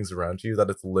and the things around you that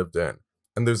it's lived in.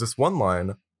 And there's this one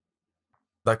line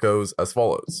that goes as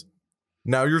follows.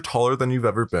 Now you're taller than you've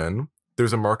ever been.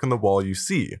 There's a mark on the wall you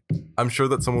see. I'm sure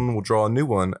that someone will draw a new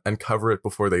one and cover it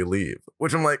before they leave.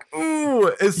 Which I'm like, ooh,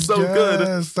 it's so good.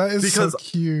 Yes, that is because so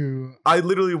cute. I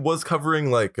literally was covering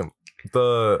like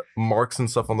the marks and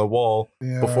stuff on the wall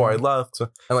before I left, and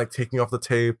like taking off the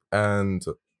tape and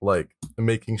like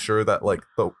making sure that like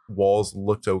the walls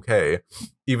looked okay,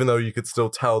 even though you could still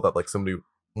tell that like somebody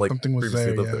like Something was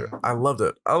previously there, lived there. I loved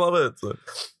it. I love it.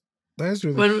 That is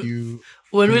really cute.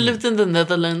 When we lived in the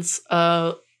Netherlands,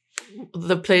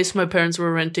 the place my parents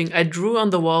were renting, I drew on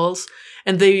the walls,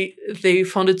 and they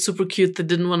found it super cute. They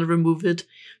didn't want to remove it,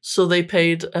 so they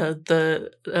paid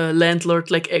the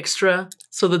landlord like extra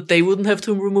so that they wouldn't have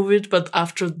to remove it. But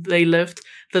after they left,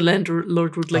 the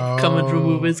landlord would like come and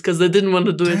remove it because they didn't want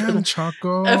to do Damn, it.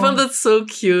 Choco. I found that so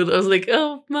cute. I was like,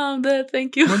 "Oh, mom, dad,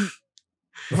 thank you."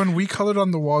 When we colored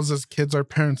on the walls as kids, our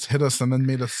parents hit us and then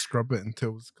made us scrub it until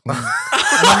it was clean.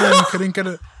 And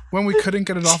then when we couldn't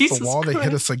get it off Jesus the wall, Christ. they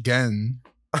hit us again.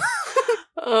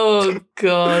 Oh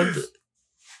God.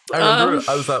 I remember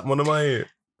I was at one of my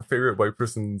favorite white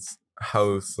person's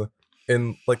house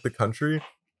in like the country,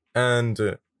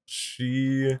 and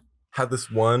she had this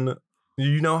one,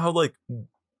 you know how like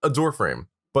a door frame,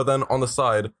 but then on the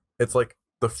side it's like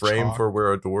the frame Chalk. for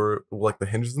where a door, like the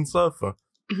hinges and stuff.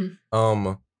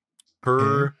 Mhm.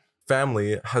 Her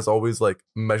family has always like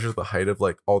measured the height of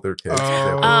like all their kids. They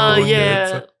have, like, Oh, four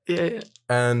yeah. kids. Yeah.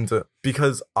 And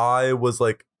because I was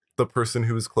like the person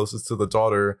who was closest to the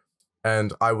daughter,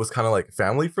 and I was kind of like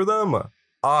family for them,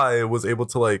 I was able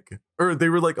to like, or they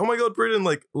were like, "Oh my God, Brayden,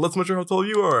 like let's measure how tall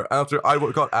you are." After I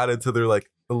got added to their like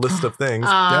list of things.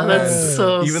 That's And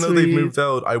so even sweet. though they've moved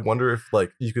out, I wonder if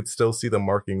like you could still see the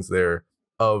markings there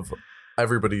of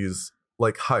everybody's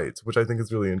like height, which I think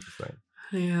is really interesting.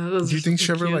 Yeah, that's Do you think so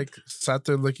she ever cute. like sat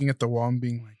there looking at the wall and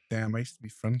being like, "Damn, I used to be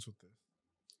friends with this"?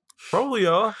 Probably,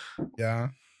 yeah. Yeah.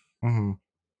 Mm-hmm.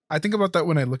 I think about that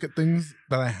when I look at things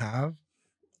that I have,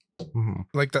 Mm-hmm.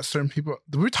 like that certain people.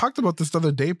 We talked about this the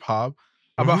other day, Pop,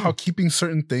 about how keeping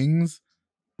certain things,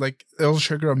 like it'll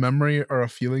trigger a memory or a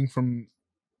feeling from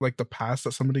like the past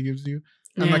that somebody gives you,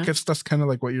 and I Yeah. guess that's kind of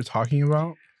like what you're talking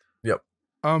about. Yep.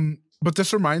 But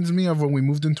this reminds me of when we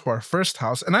moved into our first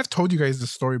house, and I've told you guys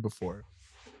this story before.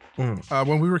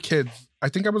 When we were kids, I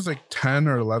think I was like 10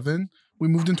 or 11. We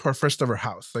moved into our first ever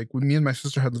house. Like me and my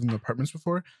sister had lived in apartments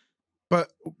before,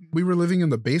 but we were living in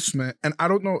the basement, and I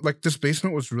don't know, like this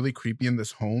basement was really creepy in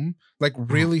this home, like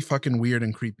really fucking weird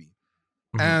and creepy.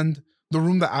 And the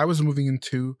room that I was moving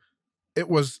into, it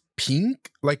was pink,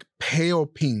 like pale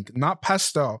pink, not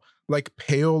pastel, like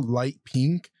pale light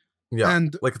pink. Yeah.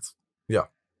 And like it's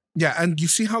yeah, and you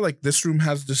see how like this room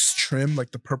has this trim,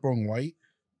 like the purple and white.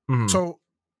 So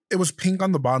it was pink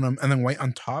on the bottom and then white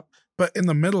on top, but in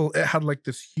the middle it had like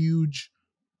this huge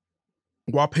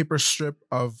wallpaper strip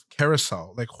of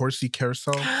carousel, like horsey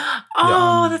carousel.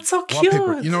 Oh, that's so cute.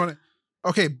 Wallpaper. You know what?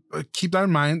 Okay, keep that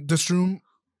in mind. This room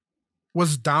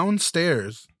was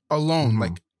downstairs alone,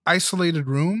 like isolated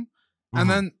room, and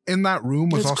then in that room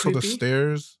was That's also the creepy.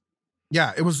 stairs.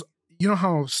 Yeah, it was. You know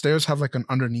how stairs have like an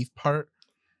underneath part.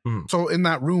 So in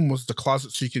that room was the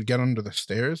closet, so you could get under the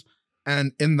stairs,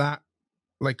 and in that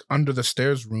like under the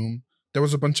stairs room, there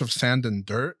was a bunch of sand and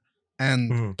dirt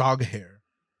and dog hair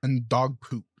and dog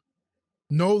poop.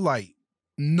 No light,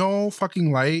 no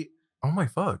fucking light. Oh my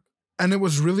fuck. And it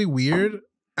was really weird.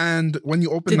 And when you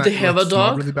open Did that, they have it a smelled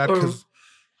dog, really bad or- because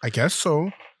I guess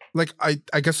so. Like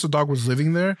I guess the dog was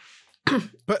living there.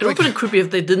 But It would like, be creepy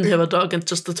if they didn't have a dog and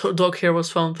just the dog hair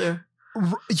was found there.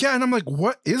 yeah, and I'm like,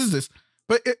 what is this?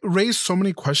 But it raised so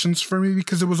many questions for me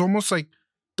because it was almost like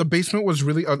the basement was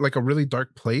really like a really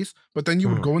dark place. But then you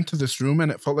would go into this room and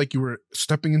it felt like you were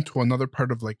stepping into another part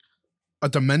of like a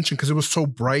dimension because it was so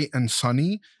bright and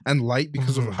sunny and light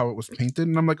because of how it was painted.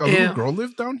 And I'm like, a little girl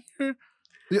lived down here.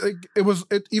 Like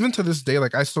it even to this day,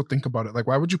 like I still think about it. Like,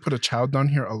 why would you put a child down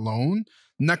here alone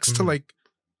next to like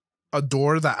a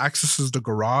door that accesses the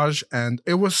garage? And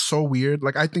it was so weird.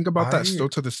 Like I think about that still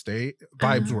to this day.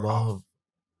 Vibes were off.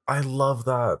 I love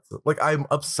that. Like I'm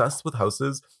obsessed with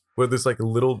houses where there's like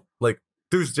little like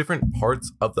there's different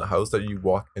parts of the house that you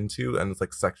walk into and it's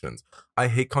like sections. I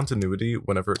hate continuity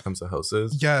whenever it comes to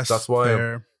houses. Yes, that's why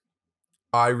fair.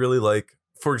 I really like,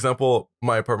 for example,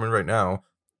 my apartment right now.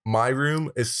 My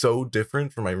room is so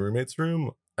different from my roommate's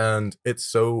room, and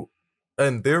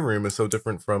their room is so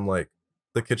different from like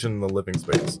the kitchen and the living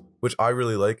space, which I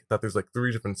really like. That there's like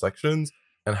 3 different sections,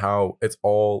 and how it's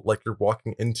all like you're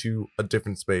walking into a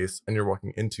different space and you're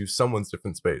walking into someone's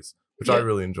different space, which I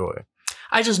really enjoy.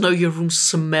 I just know your room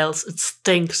smells. It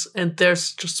stinks, and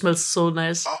theirs just smells so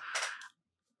nice.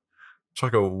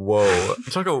 Choco, whoa.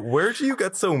 Choco, where do you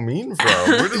get so mean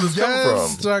from? Where did this come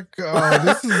from? Choco,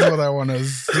 this is what I want to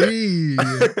see.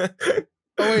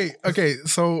 Oh, wait. Okay,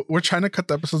 so we're trying to cut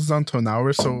the episodes down to an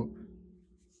hour, so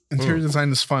interior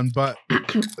design is fun, but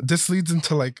this leads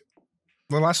into like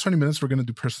the last 20 minutes, we're going to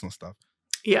do personal stuff.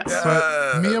 Yes.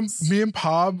 But me and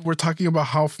Pob, we're talking about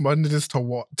how fun it is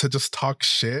to just talk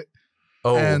shit.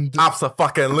 Oh, and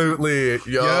absolutely.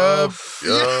 Yup.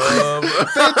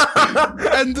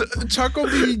 And Choco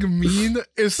being mean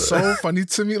is so funny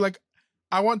to me. Like,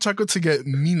 I want Choco to get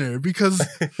meaner because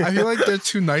I feel like they're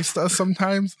too nice to us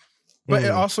sometimes. But it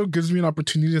also gives me an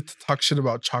opportunity to talk shit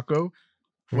about Choco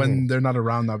when they're not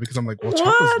around now because I'm like, well,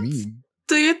 Choco's mean.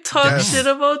 Do you talk shit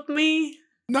about me?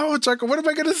 No, Choco, what am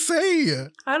I gonna say?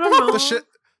 I don't know.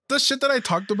 The shit that I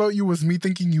talked about you was me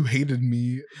thinking you hated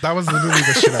me. That was literally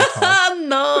the shit I talked.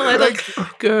 No, I don't.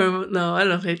 Girm, no, I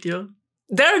don't hate you.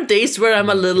 There are days where I'm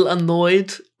a little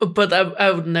annoyed, but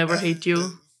I would never hate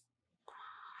you.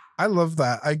 I love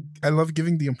that. I love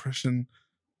giving the impression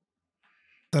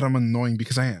that I'm annoying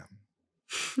because I am.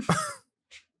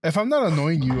 If I'm not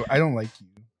annoying you, I don't like you.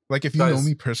 Like if you know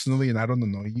me personally and I don't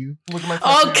annoy you. Look at my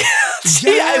tattoo. Okay.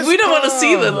 Yes, we don't want to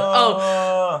see them.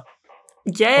 Oh.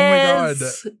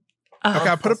 Yes. Oh my god. Okay,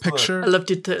 I'll put a picture. I loved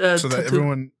you so that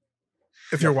everyone,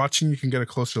 if you're watching, you can get a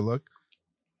closer look.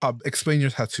 Explain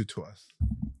your tattoo to us.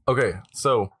 Okay,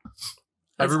 so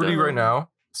everybody right now,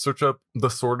 search up the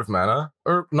Sword of Mana.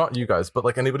 Or not you guys, but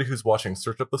like anybody who's watching,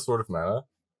 search up the Sword of Mana.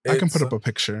 I can put up a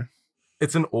picture.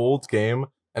 It's an old game,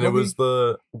 and it was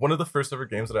one of the first ever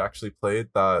games that I actually played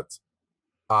that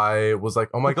I was like,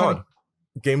 oh my god,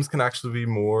 games can actually be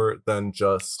more than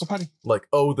just like,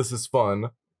 oh, this is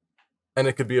fun. And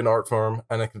it could be an art form,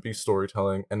 and it could be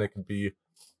storytelling, and it could be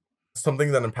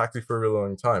something that impacts you for a really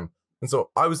long time. And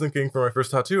so I was thinking for my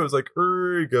first tattoo, I was like,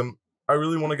 I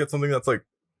really want to get something that's like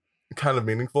kind of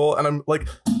meaningful. And I'm like,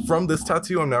 from this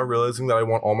tattoo, I'm now realizing that I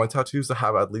want all my tattoos to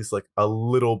have at least like a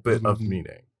little bit of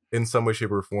meaning in some way,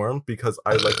 shape, or form, because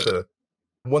I like to,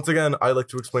 once again, I like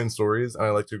to explain stories and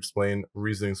I like to explain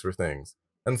reasonings for things.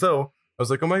 And so I was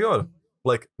like, oh my god,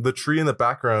 like the tree in the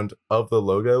background of the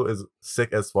logo is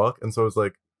sick as fuck. And so I was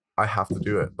like, I have to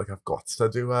do it. Like I've got to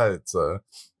do it.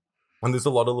 And there's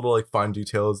a lot of little like fine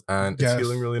details, and it's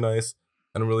feeling really nice,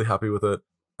 and I'm really happy with it.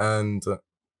 And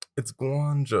it's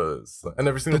gorgeous. And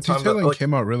every single time detailing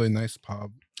came out really nice,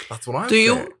 Pob. That's what I'm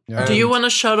saying. Do you want to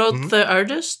shout out the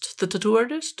artist, the tattoo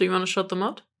artist? Do you want to shout them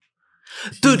out?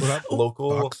 Dude,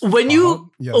 local. When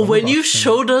you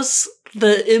showed us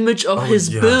the image of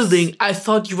his building, I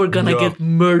thought you were gonna get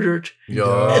murdered.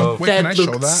 Yeah. Wait, can I show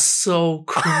that? So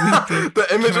creepy. The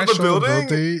image of the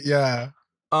building? Yeah.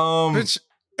 Bitch,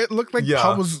 it looked like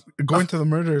Pob was going to the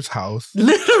murderer's house.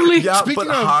 Literally. Yeah,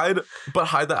 but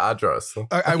hide the address.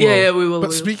 I will. Yeah, we will.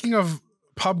 But speaking of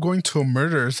Pob going to a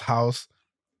murderer's house,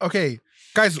 okay,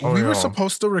 guys, we were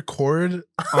supposed to record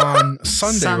on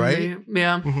Sunday, right?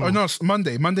 Yeah. Oh no, it's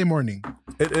Monday morning.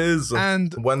 It is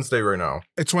and Wednesday right now.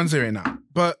 It's Wednesday right now.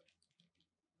 But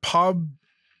Pob,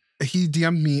 he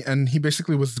DM'd me and he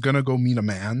basically was gonna go meet a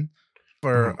man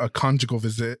for a conjugal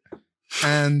visit.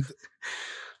 And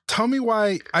tell me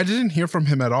why I didn't hear from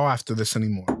him at all after this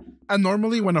anymore. And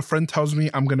normally when a friend tells me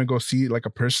I'm gonna go see like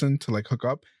a person to like hook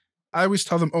up, I always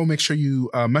tell them, oh, make sure you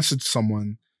message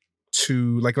someone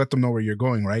to like let them know where you're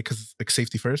going, right? Because like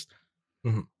safety first.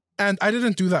 And I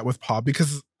didn't do that with Pob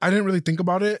because I didn't really think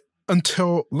about it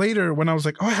until later when I was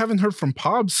like, oh, I haven't heard from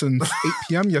Pob since 8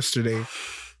 p.m. yesterday.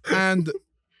 And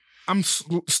I'm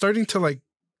starting to like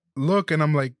look and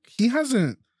I'm like, he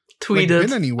hasn't tweeted like,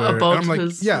 been anywhere. About and I'm like,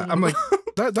 his, I'm like,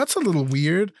 that's a little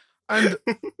weird. And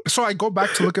so I go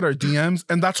back to look at our DMs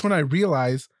and that's when I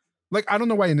realized, like, I don't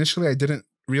know why initially I didn't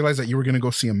realize that you were going to go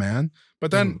see a man.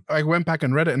 But then I went back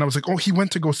and read it and I was like, oh, he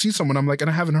went to go see someone. I'm like, and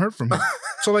I haven't heard from him.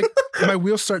 So like my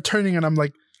wheels start turning and I'm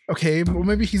like, okay, well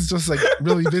maybe he's just like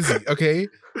really busy. Okay.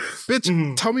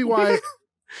 Bitch, tell me why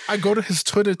I go to his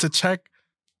Twitter to check.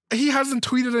 He hasn't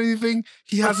tweeted anything.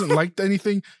 He hasn't liked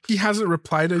anything. He hasn't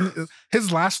replied.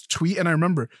 His last tweet, and I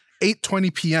remember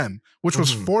 8:20 p.m., which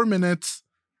was 4 minutes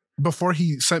before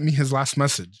he sent me his last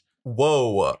message.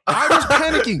 Whoa. I was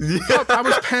panicking. Yeah. I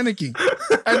was panicking.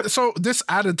 And so this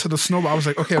added to the snowball. I was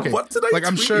like, okay. What did I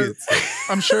tweet?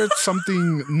 I'm sure it's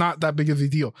something not that big of a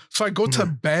deal. So I go to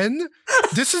Ben.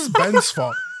 This is Ben's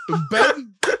fault.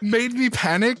 Ben made me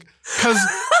panic because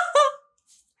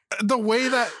the way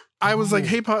that I was like,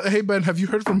 hey Ben, have you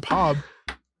heard from Pob?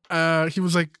 He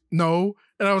was like, no.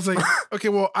 And I was like, okay,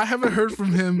 well, I haven't heard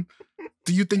from him.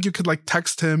 Do you think you could like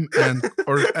text him and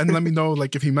let me know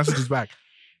like if he messages back?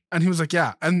 And he was like,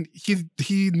 yeah. And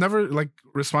he never like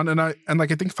responded. And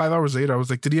like I think 5 hours later, I was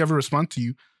like, did he ever respond to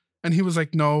you? And he was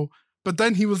like, no. But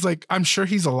then he was like, I'm sure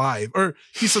he's alive. Or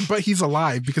he said, but he's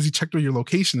alive because he checked where your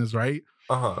location is, right?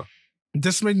 Uh-huh.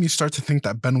 This made me start to think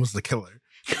that Ben was the killer.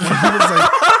 When he was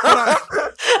like,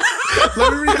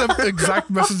 let me read the exact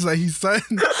message that he sent.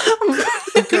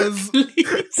 Because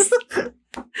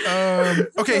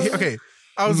okay.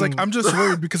 I was like, I'm just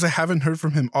worried because I haven't heard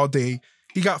from him all day.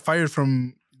 He got fired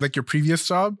from like your previous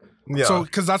job. Yeah. So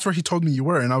because that's where he told me you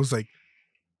were. And I was like,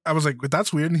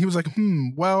 that's weird. And he was like,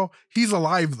 well, he's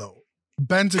alive though.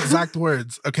 Ben's exact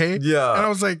words. Okay. Yeah. And I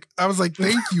was like,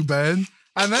 thank you, Ben.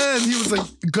 And then he was like,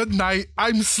 good night.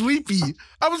 I'm sleepy.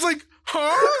 I was like,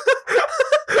 huh?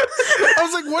 I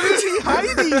was like, what is he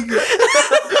hiding?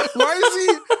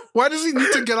 Why does he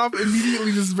need to get up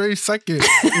immediately this very second?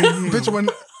 Bitch, when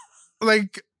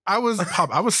like I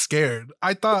was scared.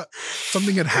 I thought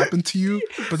something had happened to you,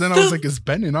 but then I was like, is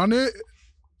Ben in on it?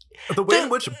 The way in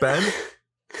which Ben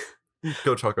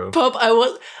go Choco. Pop,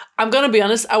 I'm gonna be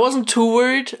honest, I wasn't too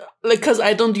worried, like, because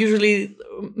I don't usually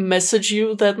message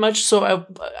you that much, so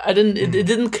I didn't, it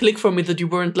didn't click for me that you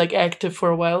weren't, like, active for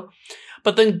a while.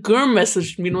 But then Girm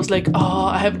messaged me and was like, oh,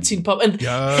 I haven't seen Pop. And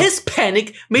his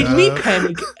panic made me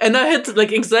panic. And I had,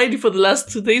 like, anxiety for the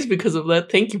last 2 days because of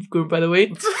that. Thank you, Girm, by the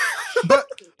way. But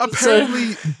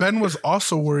apparently Ben was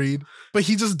also worried, but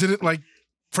he just didn't, like,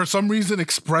 for some reason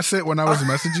express it when I was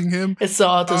messaging him. It's the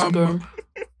autism, Girm.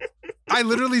 I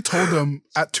literally told him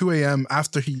at 2 a.m.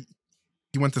 after he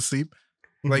went to sleep,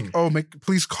 like,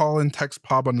 please call and text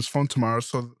Pop on his phone tomorrow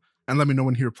and let me know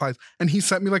when he replies. And he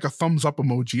sent me like a thumbs up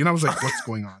emoji. And I was like, what's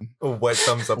going on? A wet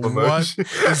thumbs up emoji.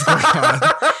 What is going on?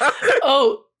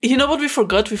 Oh, you know what we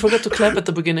forgot? We forgot to clap at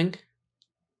the beginning.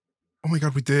 Oh my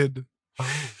God, we did.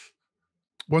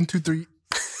 1, 2, 3.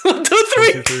 1, 2,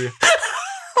 3.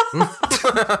 1, 2,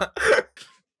 3.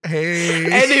 Hey.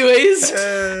 Anyways,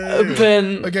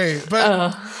 Ben. Okay,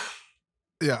 but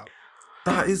yeah.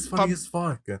 That is funny as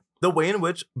fuck. The way in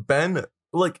which Ben,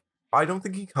 like, I don't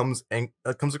think he comes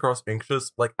across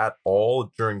anxious like at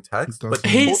all during text, but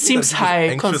he seems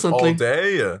high constantly all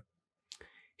day.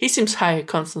 He seems high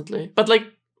constantly, but like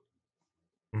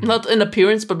not in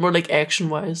appearance, but more like action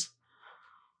wise.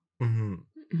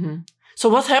 So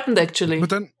what happened actually? But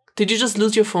then, did you just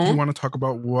lose your phone? Do you want to talk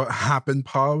about what happened,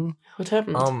 Paul? What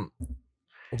happened?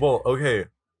 Well, okay.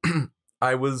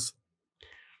 I was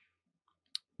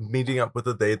meeting up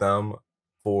with they them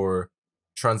for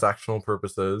transactional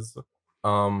purposes.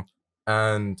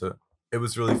 And it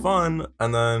was really fun.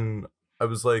 And then I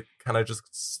was like, can I just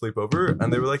sleep over?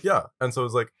 And they were like, yeah. And so I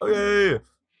was like, okay.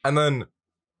 And then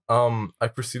I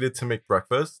proceeded to make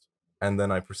breakfast. And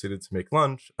then I proceeded to make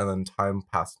lunch. And then time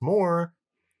passed more.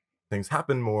 Things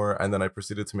happened more. And then I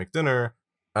proceeded to make dinner.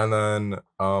 And then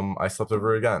I slept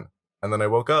over again. And then I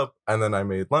woke up. And then I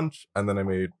made lunch. And then I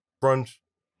made brunch.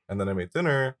 And then I made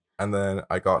dinner. And then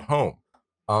I got home.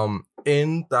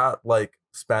 In that like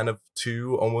span of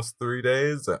 2, almost 3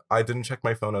 days, I didn't check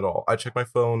my phone at all. I checked my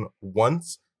phone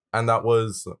once. And that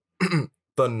was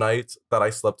the night that I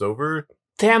slept over.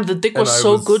 Damn, the dick was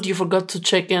so good you forgot to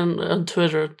check in on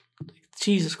Twitter.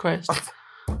 Jesus Christ.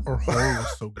 Or horror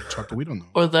was so good, Choco. We don't know.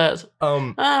 Or that.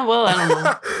 Well, I don't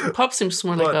know. Pop seems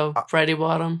more like a Friday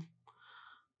bottom.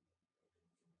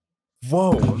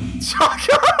 Whoa.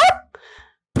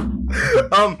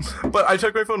 But I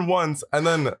checked my phone once, and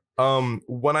then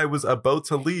when I was about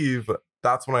to leave,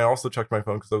 that's when I also checked my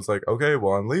phone because I was like, okay,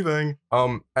 well, I'm leaving.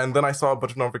 And then I saw a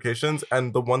bunch of notifications,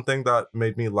 and the one thing that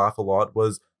made me laugh a lot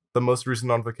was the most recent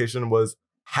notification was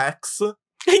Hex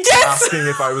asking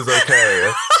if I was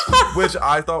okay, which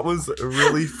I thought was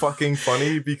really fucking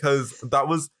funny because that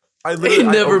was I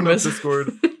opened up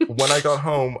Discord when I got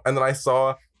home, and then I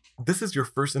saw, this is your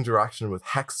first interaction with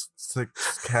Hex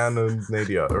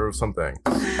Nadia or something.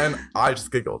 And I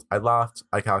just giggled. I laughed.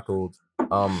 I cackled.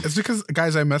 It's because,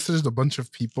 guys, I messaged a bunch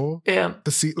of people to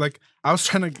see, like, I was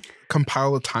trying to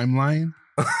compile a timeline.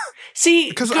 See,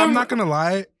 because I'm not going to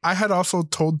lie, I had also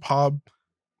told Pop,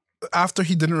 after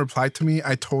he didn't reply to me,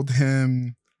 I told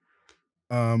him,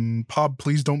 Pop,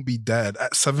 please don't be dead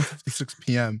at 7:56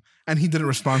 p.m. And he didn't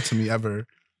respond to me ever.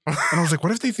 And I was like,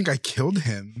 what if they think I killed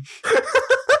him?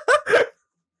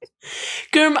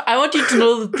 Girm, I want you to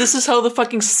know that this is how the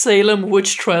fucking Salem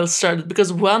witch trial started,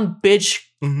 because one bitch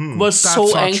was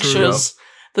so anxious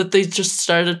that they just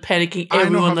started panicking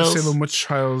everyone else. I know how the Salem witch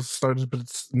trials started, but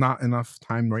it's not enough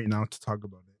time right now to talk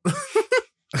about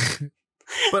it.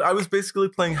 But I was basically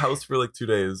playing house for like 2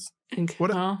 days.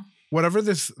 Okay. Whatever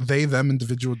this they-them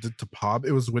individual did to Pop,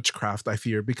 it was witchcraft, I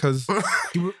fear, because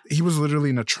he was literally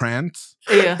in a trance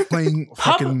playing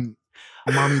fucking...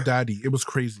 mommy, daddy. It was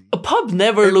crazy. A Pop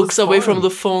never It looks was away fun. from the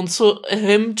phone, so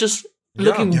him just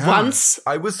looking Yeah. once.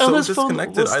 I was on so his phone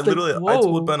disconnected. was I like, literally, I whoa.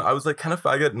 told Ben, I was like, can a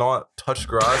faggot not touch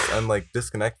grass and like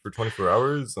disconnect for 24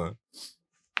 hours?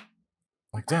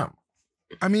 Like, damn.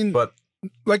 I mean, But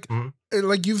like Mhm.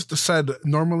 like you've said,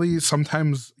 normally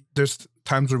sometimes there's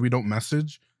times where we don't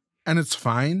message, and it's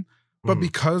fine. But Mhm.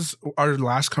 because our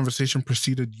last conversation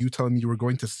preceded you telling me you were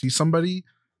going to see somebody,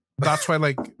 that's why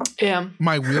like Yeah.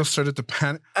 my wheels started to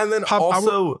panic. and then Pop, I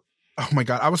also, Oh my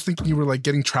god, I was thinking you were like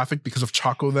getting trafficked because of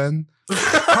Choco. Then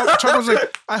Choco was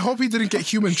like, I hope he didn't get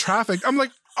human trafficked. I'm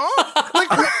like, oh, like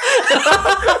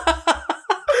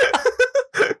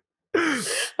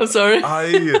I'm sorry.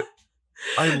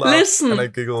 I laughed Listen. and I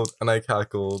giggled and I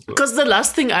cackled. Because the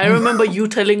last thing I remember you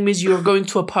telling me is you were going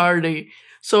to a party.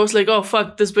 So I was like, oh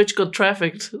fuck, this bitch got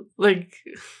trafficked. Like,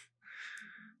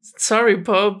 sorry,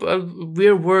 Pop.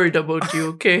 We're worried about you,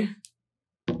 okay?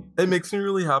 It makes me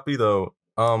really happy though.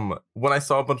 When I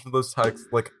saw a bunch of those texts,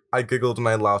 like I giggled and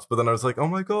I laughed, but then I was like, oh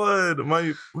my god,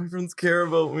 my friends care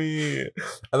about me.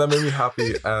 And that made me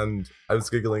happy, and I was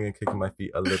giggling and kicking my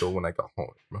feet a little when I got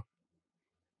home.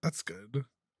 that's good.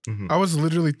 Mhm. I was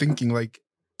literally thinking like,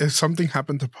 if something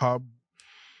happened to Pop,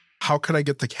 how could I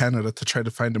get to Canada to try to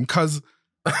find him? Because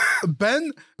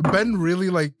Ben really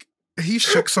like he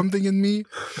shook something in me.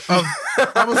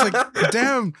 I was like,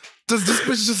 damn, does this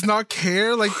bitch just not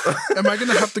care? Like, am I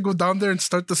gonna have to go down there and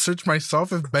start the search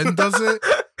myself if Ben does it?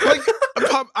 Like,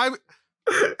 Pop, I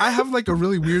have like a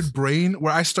really weird brain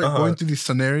where I start going through these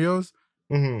scenarios.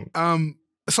 Mhm.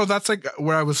 So that's like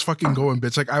where I was fucking going,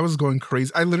 bitch. Like I was going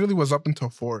crazy. I literally was up until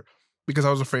 4 because I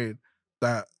was afraid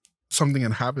that something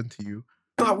had happened to you.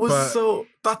 That was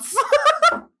that's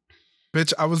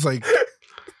Bitch, I was like,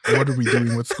 what are we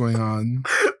doing? What's going on?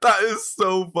 that is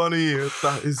so funny.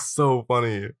 That is so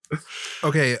funny.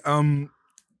 Okay,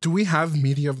 do we have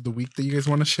media of the week that you guys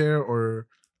want to share or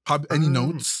have any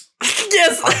notes?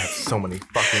 Yes. I have so many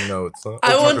fucking notes. I want-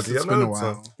 Tucker, do you It's have been a notes?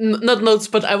 while. Not notes,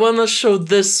 but I want to show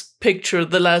this picture,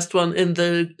 the last one in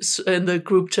the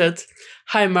group chat.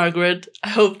 Hi, Margaret. I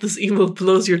hope this email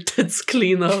blows your tits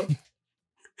clean up.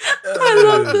 I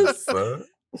love this.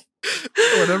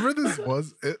 Whatever this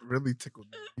was, it really tickled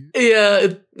me. Yeah,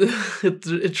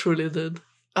 it truly did.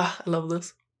 I love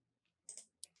this.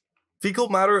 Fecal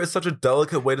matter is such a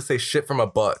delicate way to say shit from a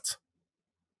butt.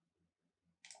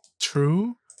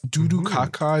 True. Doo-doo Mhm.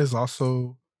 caca is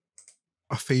also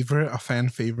a fan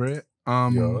favorite.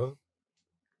 Yeah.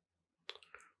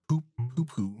 Poop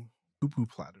poo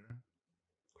platter.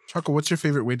 Choco, what's your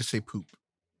favorite way to say poop?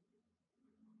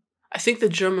 I think the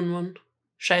German one.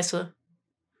 Scheiße.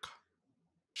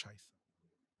 Scheiße.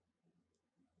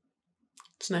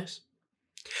 It's nice.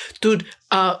 Dude,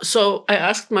 so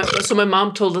my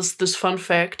mom told us this fun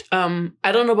fact.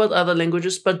 I don't know about other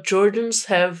languages, but Georgians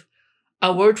have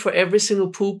a word for every single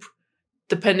poop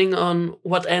depending on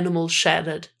what animal shat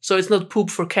it. So it's not poop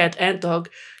for cat and dog.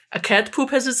 A cat poop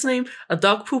has its name, a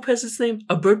dog poop has its name,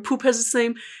 a bird poop has its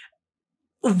name.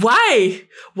 Why?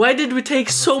 Why did we take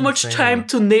so much insane. time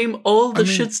to name all the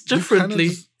shits you kinda differently?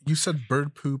 you said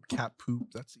bird poop, cat poop.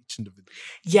 That's each individual.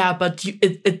 Yeah, but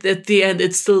at the end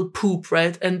it's still poop,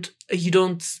 right? And you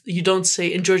don't say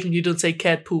in Georgian you don't say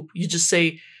cat poop. You just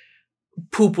say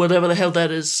poop, whatever the hell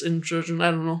that is in Georgian.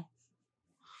 I don't know.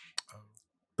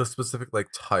 The specific like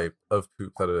type of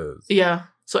poop that it is. Yeah.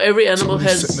 So every animal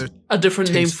Somebody's sitting has there a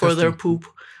different name taste for their testing poop.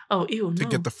 Oh, ew, to no.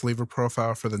 get the flavor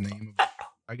profile for the name of it.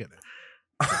 I get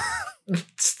it.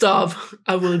 Stop.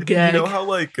 I will gag. You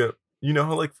know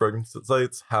how like fragrance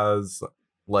sites has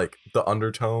like the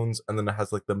undertones and then it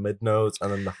has like the mid notes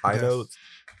and then the high Yes. notes.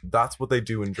 That's what they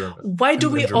do in German. Why do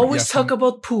And we in German, always yes, talk and-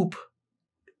 about poop?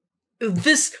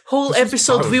 This whole This is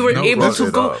episode Choco's we were note. able Brought to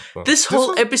it go. up. This whole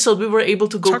was- episode we were able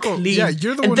to go Choco, clean. yeah,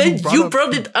 you're the and one then who you up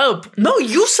brought poop. it up. No,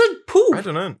 you said poop. I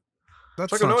didn't.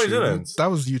 That's Choco, not no, I true. didn't.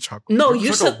 That was you, Choco. No, You're-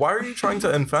 you Choco, said. why are you trying to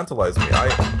infantilize me?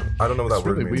 I don't know what It's that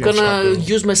word really means. weird. Gonna Choco.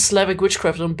 use my Slavic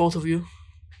witchcraft on both of you.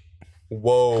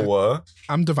 Whoa.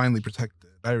 I'm divinely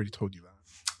protected. I already told you that.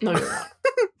 No, you're not.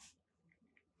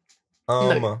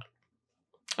 No.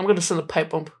 I'm gonna send a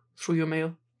pipe bomb through your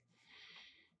mail.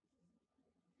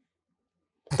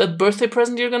 That birthday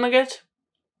present you're gonna get?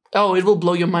 Oh, it will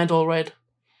blow your mind, all right.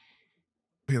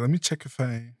 Wait, let me check if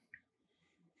I.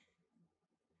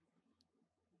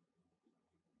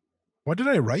 Why did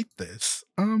I write this?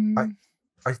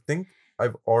 I think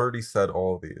I've already said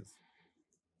all of these.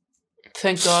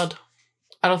 Thank God.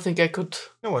 I don't think I could.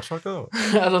 You know what, Choco?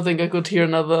 I don't think I could hear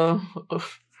another.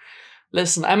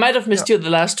 Listen, I might have missed you the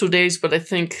last 2 days, but I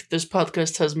think this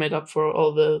podcast has made up for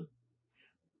all the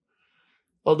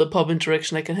pub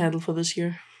interaction I can handle for this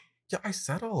year. Yeah, I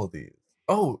said all of these.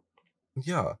 Oh,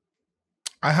 yeah.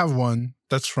 I have one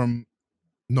that's from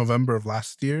November of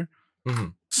last year. Mm-hmm.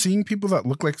 Seeing people that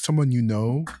look like someone you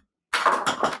know.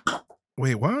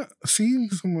 Wait, what? Seeing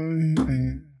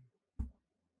someone.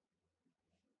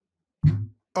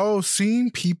 Oh,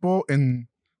 seeing people in.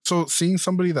 So seeing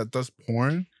somebody that does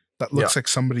porn that looks like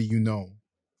somebody you know.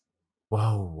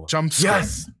 Whoa. Jump scare.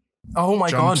 Yes. Oh my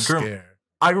Jump God, scare. Girm.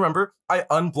 I remember I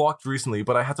unblocked recently,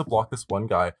 but I had to block this one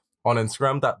guy on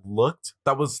Instagram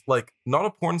that was like not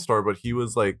a porn star, but he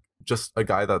was like just a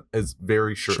guy that is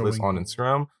very shirtless Showing on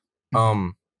Instagram. Mm-hmm.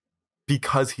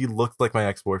 Because he looked like my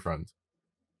ex-boyfriend.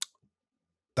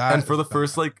 And for the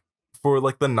first for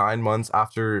the 9 months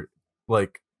after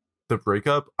like the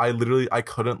breakup, I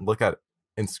couldn't look at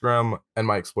Instagram and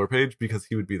my explore page because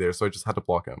he would be there, so I just had to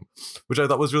block him, which I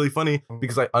thought was really funny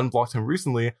because I unblocked him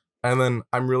recently, and then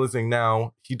I'm realizing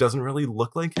now he doesn't really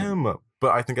look like him,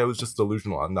 but I think I was just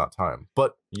delusional at that time.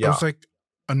 But yeah, it was like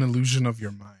an illusion of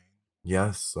your mind.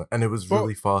 Yes, and it was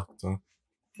really fucked.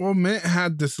 Well, Mint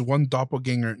had this one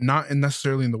doppelganger, not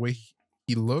necessarily in the way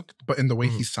he looked, but in the way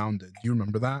he sounded. Do you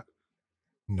remember that?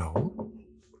 No.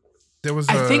 There was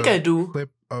I think I do.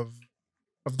 Clip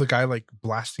of the guy like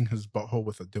blasting his butthole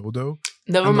with a dildo.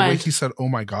 Never mind. The way he said, "Oh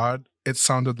my God," it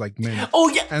sounded like Mint. Oh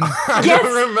yeah, and yes,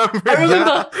 I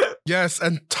remember. Yes,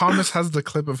 and Thomas has the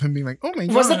clip of him being like, "Oh my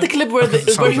God." Was that the clip where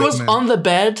he was Mint. On the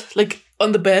bed, like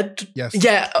on the bed? Yes.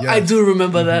 Yeah, yes. I do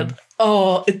remember that.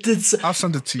 Oh, it did. I'll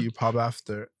send it to you, Pop,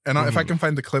 after, and if I can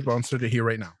find the clip, I'll insert it here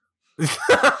right now,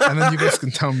 and then you guys can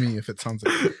tell me if it sounds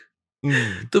like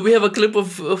it. Do we have a clip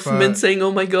of Mint saying,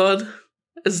 "Oh my God,"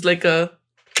 as like a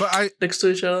next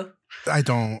to each other? I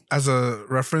don't. As a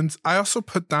reference, I also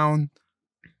put down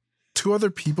 2 other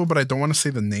people, but I don't want to say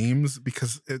the names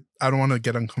because I don't want to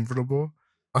get uncomfortable.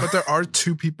 But there are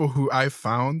 2 people who I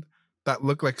found that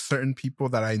look like certain people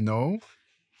that I know,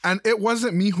 and it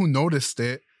wasn't me who noticed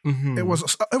it. Mm-hmm. It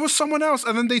was someone else,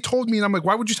 and then they told me, and I'm like,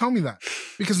 why would you tell me that?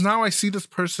 Because now I see this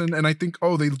person, and I think,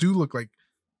 oh, they do look like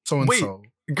so and so.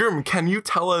 Wait, Girm, can you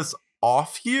tell us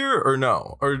off here or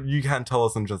no, or you can't tell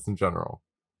us just in general?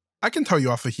 I can tell you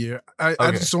off of here.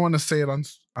 I just don't want to say it on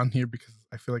here because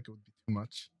I feel like it would be too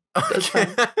much. That's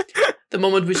fine. The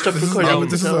moment we stop recording,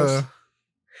 this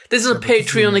is a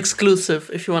Patreon exclusive.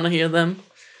 If you want to hear them,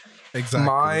 exactly.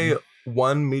 My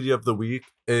one media of the week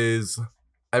is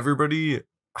everybody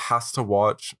has to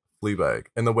watch Fleabag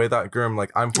in the way that Girm,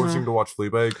 like I'm forcing to watch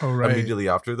Fleabag immediately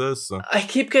after this. I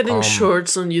keep getting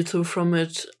shorts on YouTube from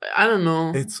it. I don't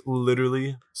know. It's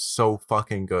literally so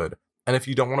fucking good. And if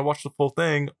you don't want to watch the full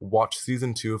thing, watch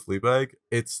season 2 of Fleabag.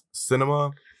 It's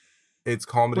cinema. It's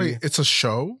comedy. Wait, it's a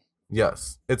show?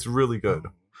 Yes, it's really good.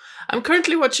 I'm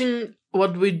currently watching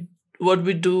what we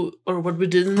do or what we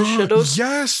did in the shadows.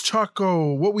 Yes,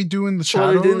 Choco. What we do in the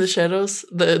shadows. What we do in the shadows.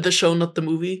 The show, not the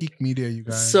movie. Geek Media, you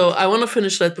guys. So I want to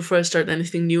finish that before I start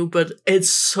anything new, but it's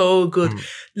so good.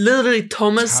 Literally,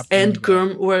 Thomas and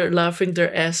Girm were laughing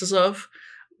their asses off.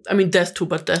 I mean, Death too,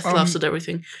 but Death laughs at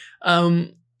everything.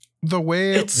 The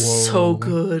way it's so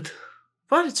good.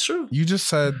 But it's true. You just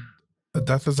said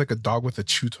Death is like a dog with a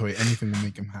chew toy. Anything will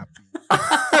make him happy.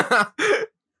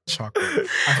 Chocolate.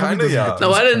 Kind of, yeah.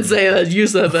 No, I didn't say that. You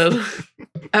said that.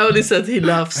 I only said he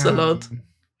laughs a lot.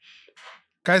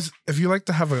 Guys, if you like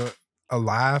to have a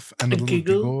laugh and a little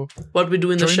giggle, what we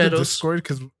do in the shadows. Discord,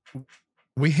 because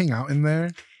we hang out in there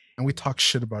and we talk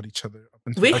shit about each other.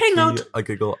 We hang out. A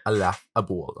giggle, a laugh, a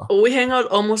ball. We hang out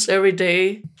almost every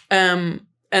day.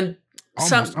 And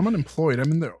I'm unemployed. I'm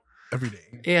in there every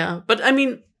day. Yeah, but I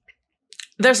mean,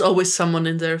 there's always someone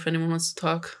in there if anyone wants to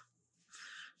talk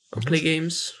or play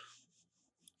games.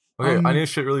 Okay, I need to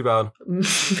shit really bad.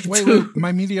 Wait,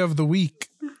 my media of the week.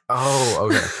 Oh,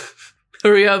 okay.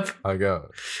 Hurry up. I got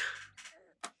it.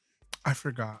 I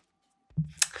forgot.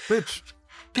 Bitch.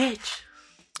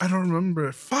 I don't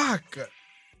remember. Fuck.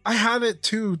 I had it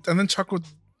too. And then Choco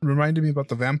reminded me about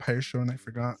the vampire show and I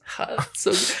forgot.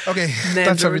 So okay,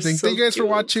 that's everything. Thank you guys for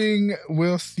watching.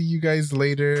 We'll see you guys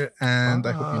later. And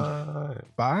I hope you enjoy.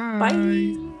 Bye. Bye.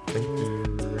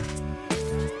 Thank you.